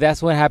right. But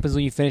that's what happens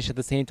when you finish at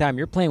the same time.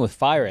 You're playing with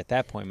fire at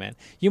that point, man.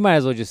 You might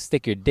as well just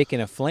stick your dick in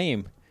a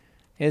flame.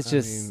 It's I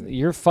just mean,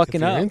 you're If fucking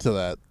you're up. into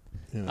that.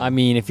 You know. I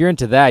mean, if you're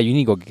into that, you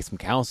need to go get some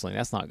counseling.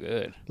 That's not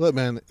good. Look,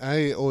 man.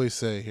 I always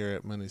say here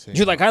at Money's Hangout,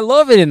 You're like, I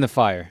love it in the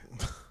fire.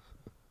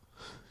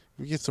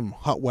 you get some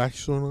hot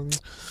wax thrown on you.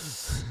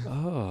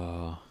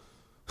 Oh,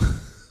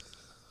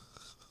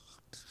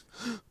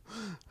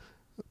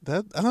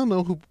 That I don't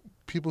know who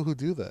people who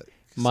do that.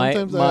 My-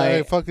 Sometimes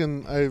my-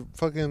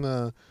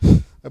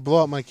 I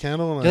blow out my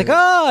candle and you're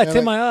like, it's and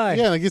in my eye.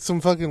 Yeah, and I get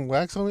some fucking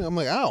wax on me. I'm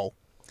like, ow.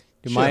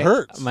 Dude, Shit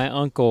hurts. My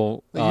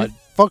uncle, Like, you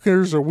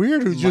fuckers are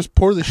weird who just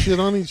pour the shit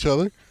on each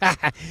other.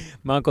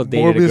 my uncle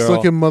dated a Morbius girl.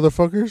 looking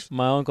motherfuckers.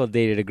 My uncle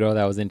dated a girl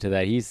that was into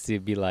that. He used to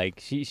be like,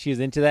 she was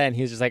into that, and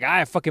he was just like,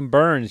 I fucking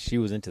burns. She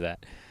was into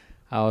that.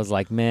 I was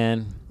like,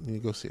 man, You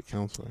go see a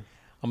counselor.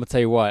 I'm gonna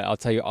tell you what. I'll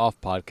tell you off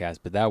podcast,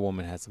 but that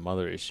woman had some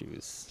other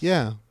issues.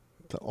 Yeah,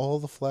 to all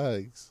the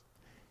flags.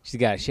 She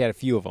had a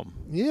few of them.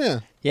 Yeah,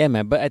 Yeah,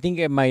 man. But I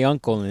think my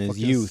uncle in his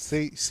fucking youth,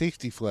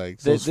 safety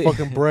flags. The- Those the-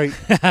 fucking bright.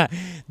 my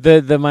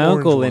Orange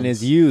uncle in his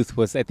ones. youth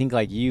was, I think,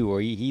 like you, or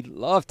he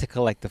loved to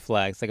collect the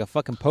flags, like a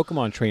fucking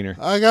Pokemon trainer.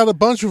 I got a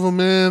bunch of them,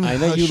 man. I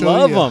know I'll you show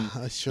love ya. them.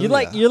 I'll show You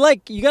ya.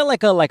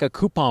 got a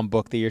coupon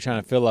book that you're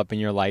trying to fill up,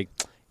 and you're like,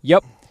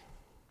 yep.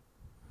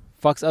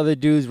 Fucks other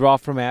dudes raw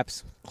from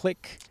apps.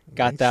 Click.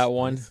 Got Nice, that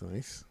one.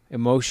 Nice.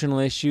 Emotional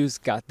issues.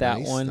 Got that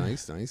nice, one.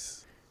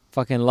 Nice.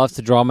 Fucking loves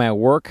to draw 'em at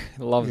work.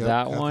 Love Yep,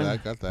 that got one.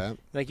 Got that.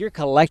 Like you're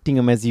collecting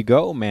them as you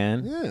go,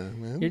 man. Yeah,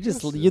 man. You're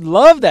just That's it. you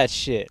love that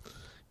shit.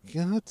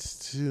 Got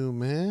to,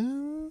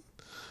 man.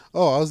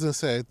 Oh, I was gonna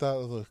say I thought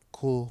of a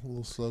cool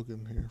little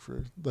slogan here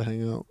for the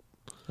hangout.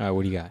 All right,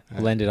 what do you got? All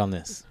We'll right. end it on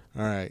this.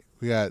 All right,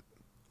 we got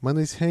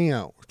Monday's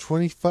hangout.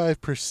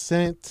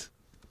 25%.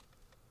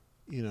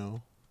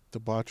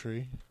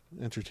 Debauchery,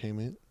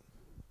 entertainment.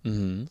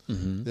 Mm-hmm.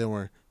 Mm-hmm. Then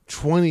we're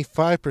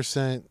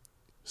 25%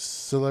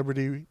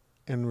 celebrity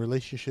and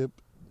relationship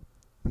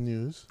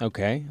news.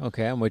 Okay,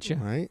 I'm with you.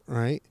 Right.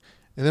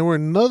 And then we're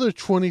another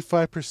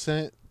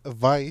 25%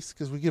 advice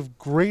because we give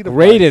great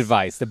Great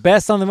advice. The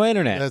best on the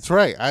internet. That's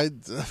right. I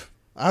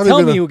don't Tell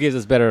even me know. who gives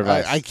us better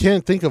advice. I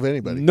can't think of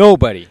anybody.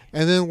 Nobody.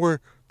 And then we're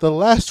the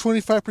last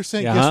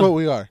 25%. Guess Uh-huh. what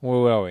we are?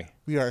 Where are we?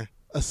 We are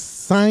a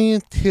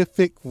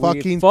scientific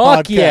fucking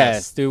Fuck podcast.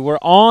 yes, dude. We're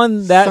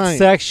on that Science.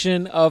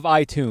 section of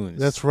iTunes.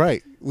 That's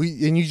right.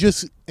 And you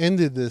just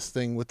ended this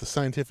thing with the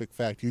scientific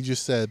fact. You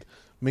just said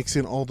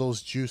mixing all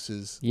those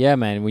juices. Yeah,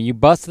 man. When you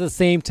bust at the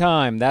same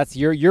time, that's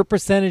your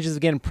percentages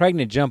of getting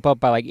pregnant jump up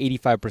by like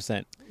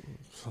 85%.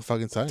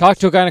 Fucking science. Talk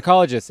to a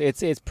gynecologist.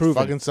 It's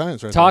proven. Fucking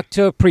science, right? Talk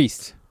to a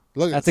priest.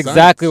 Look, That's science.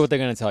 exactly what they're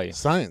gonna tell you.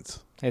 Science.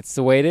 It's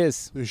the way it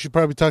is. You should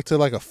probably talk to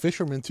like a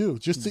fisherman too,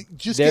 just to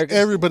get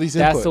everybody's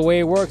input. That's the way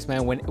it works,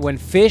 man. When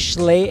fish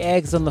lay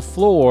eggs on the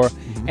floor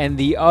and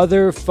the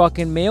other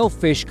fucking male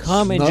fish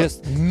come and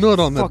just nut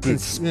on that fucking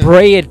bitch.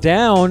 spray it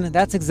down,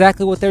 that's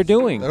exactly what they're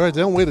doing. All right,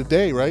 they don't wait a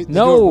day, right? They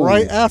No, do it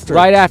right after.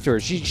 Right after.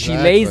 She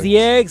Exactly. lays the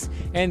eggs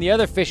and the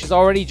other fish is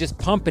already just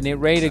pumping it,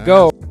 ready to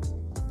go.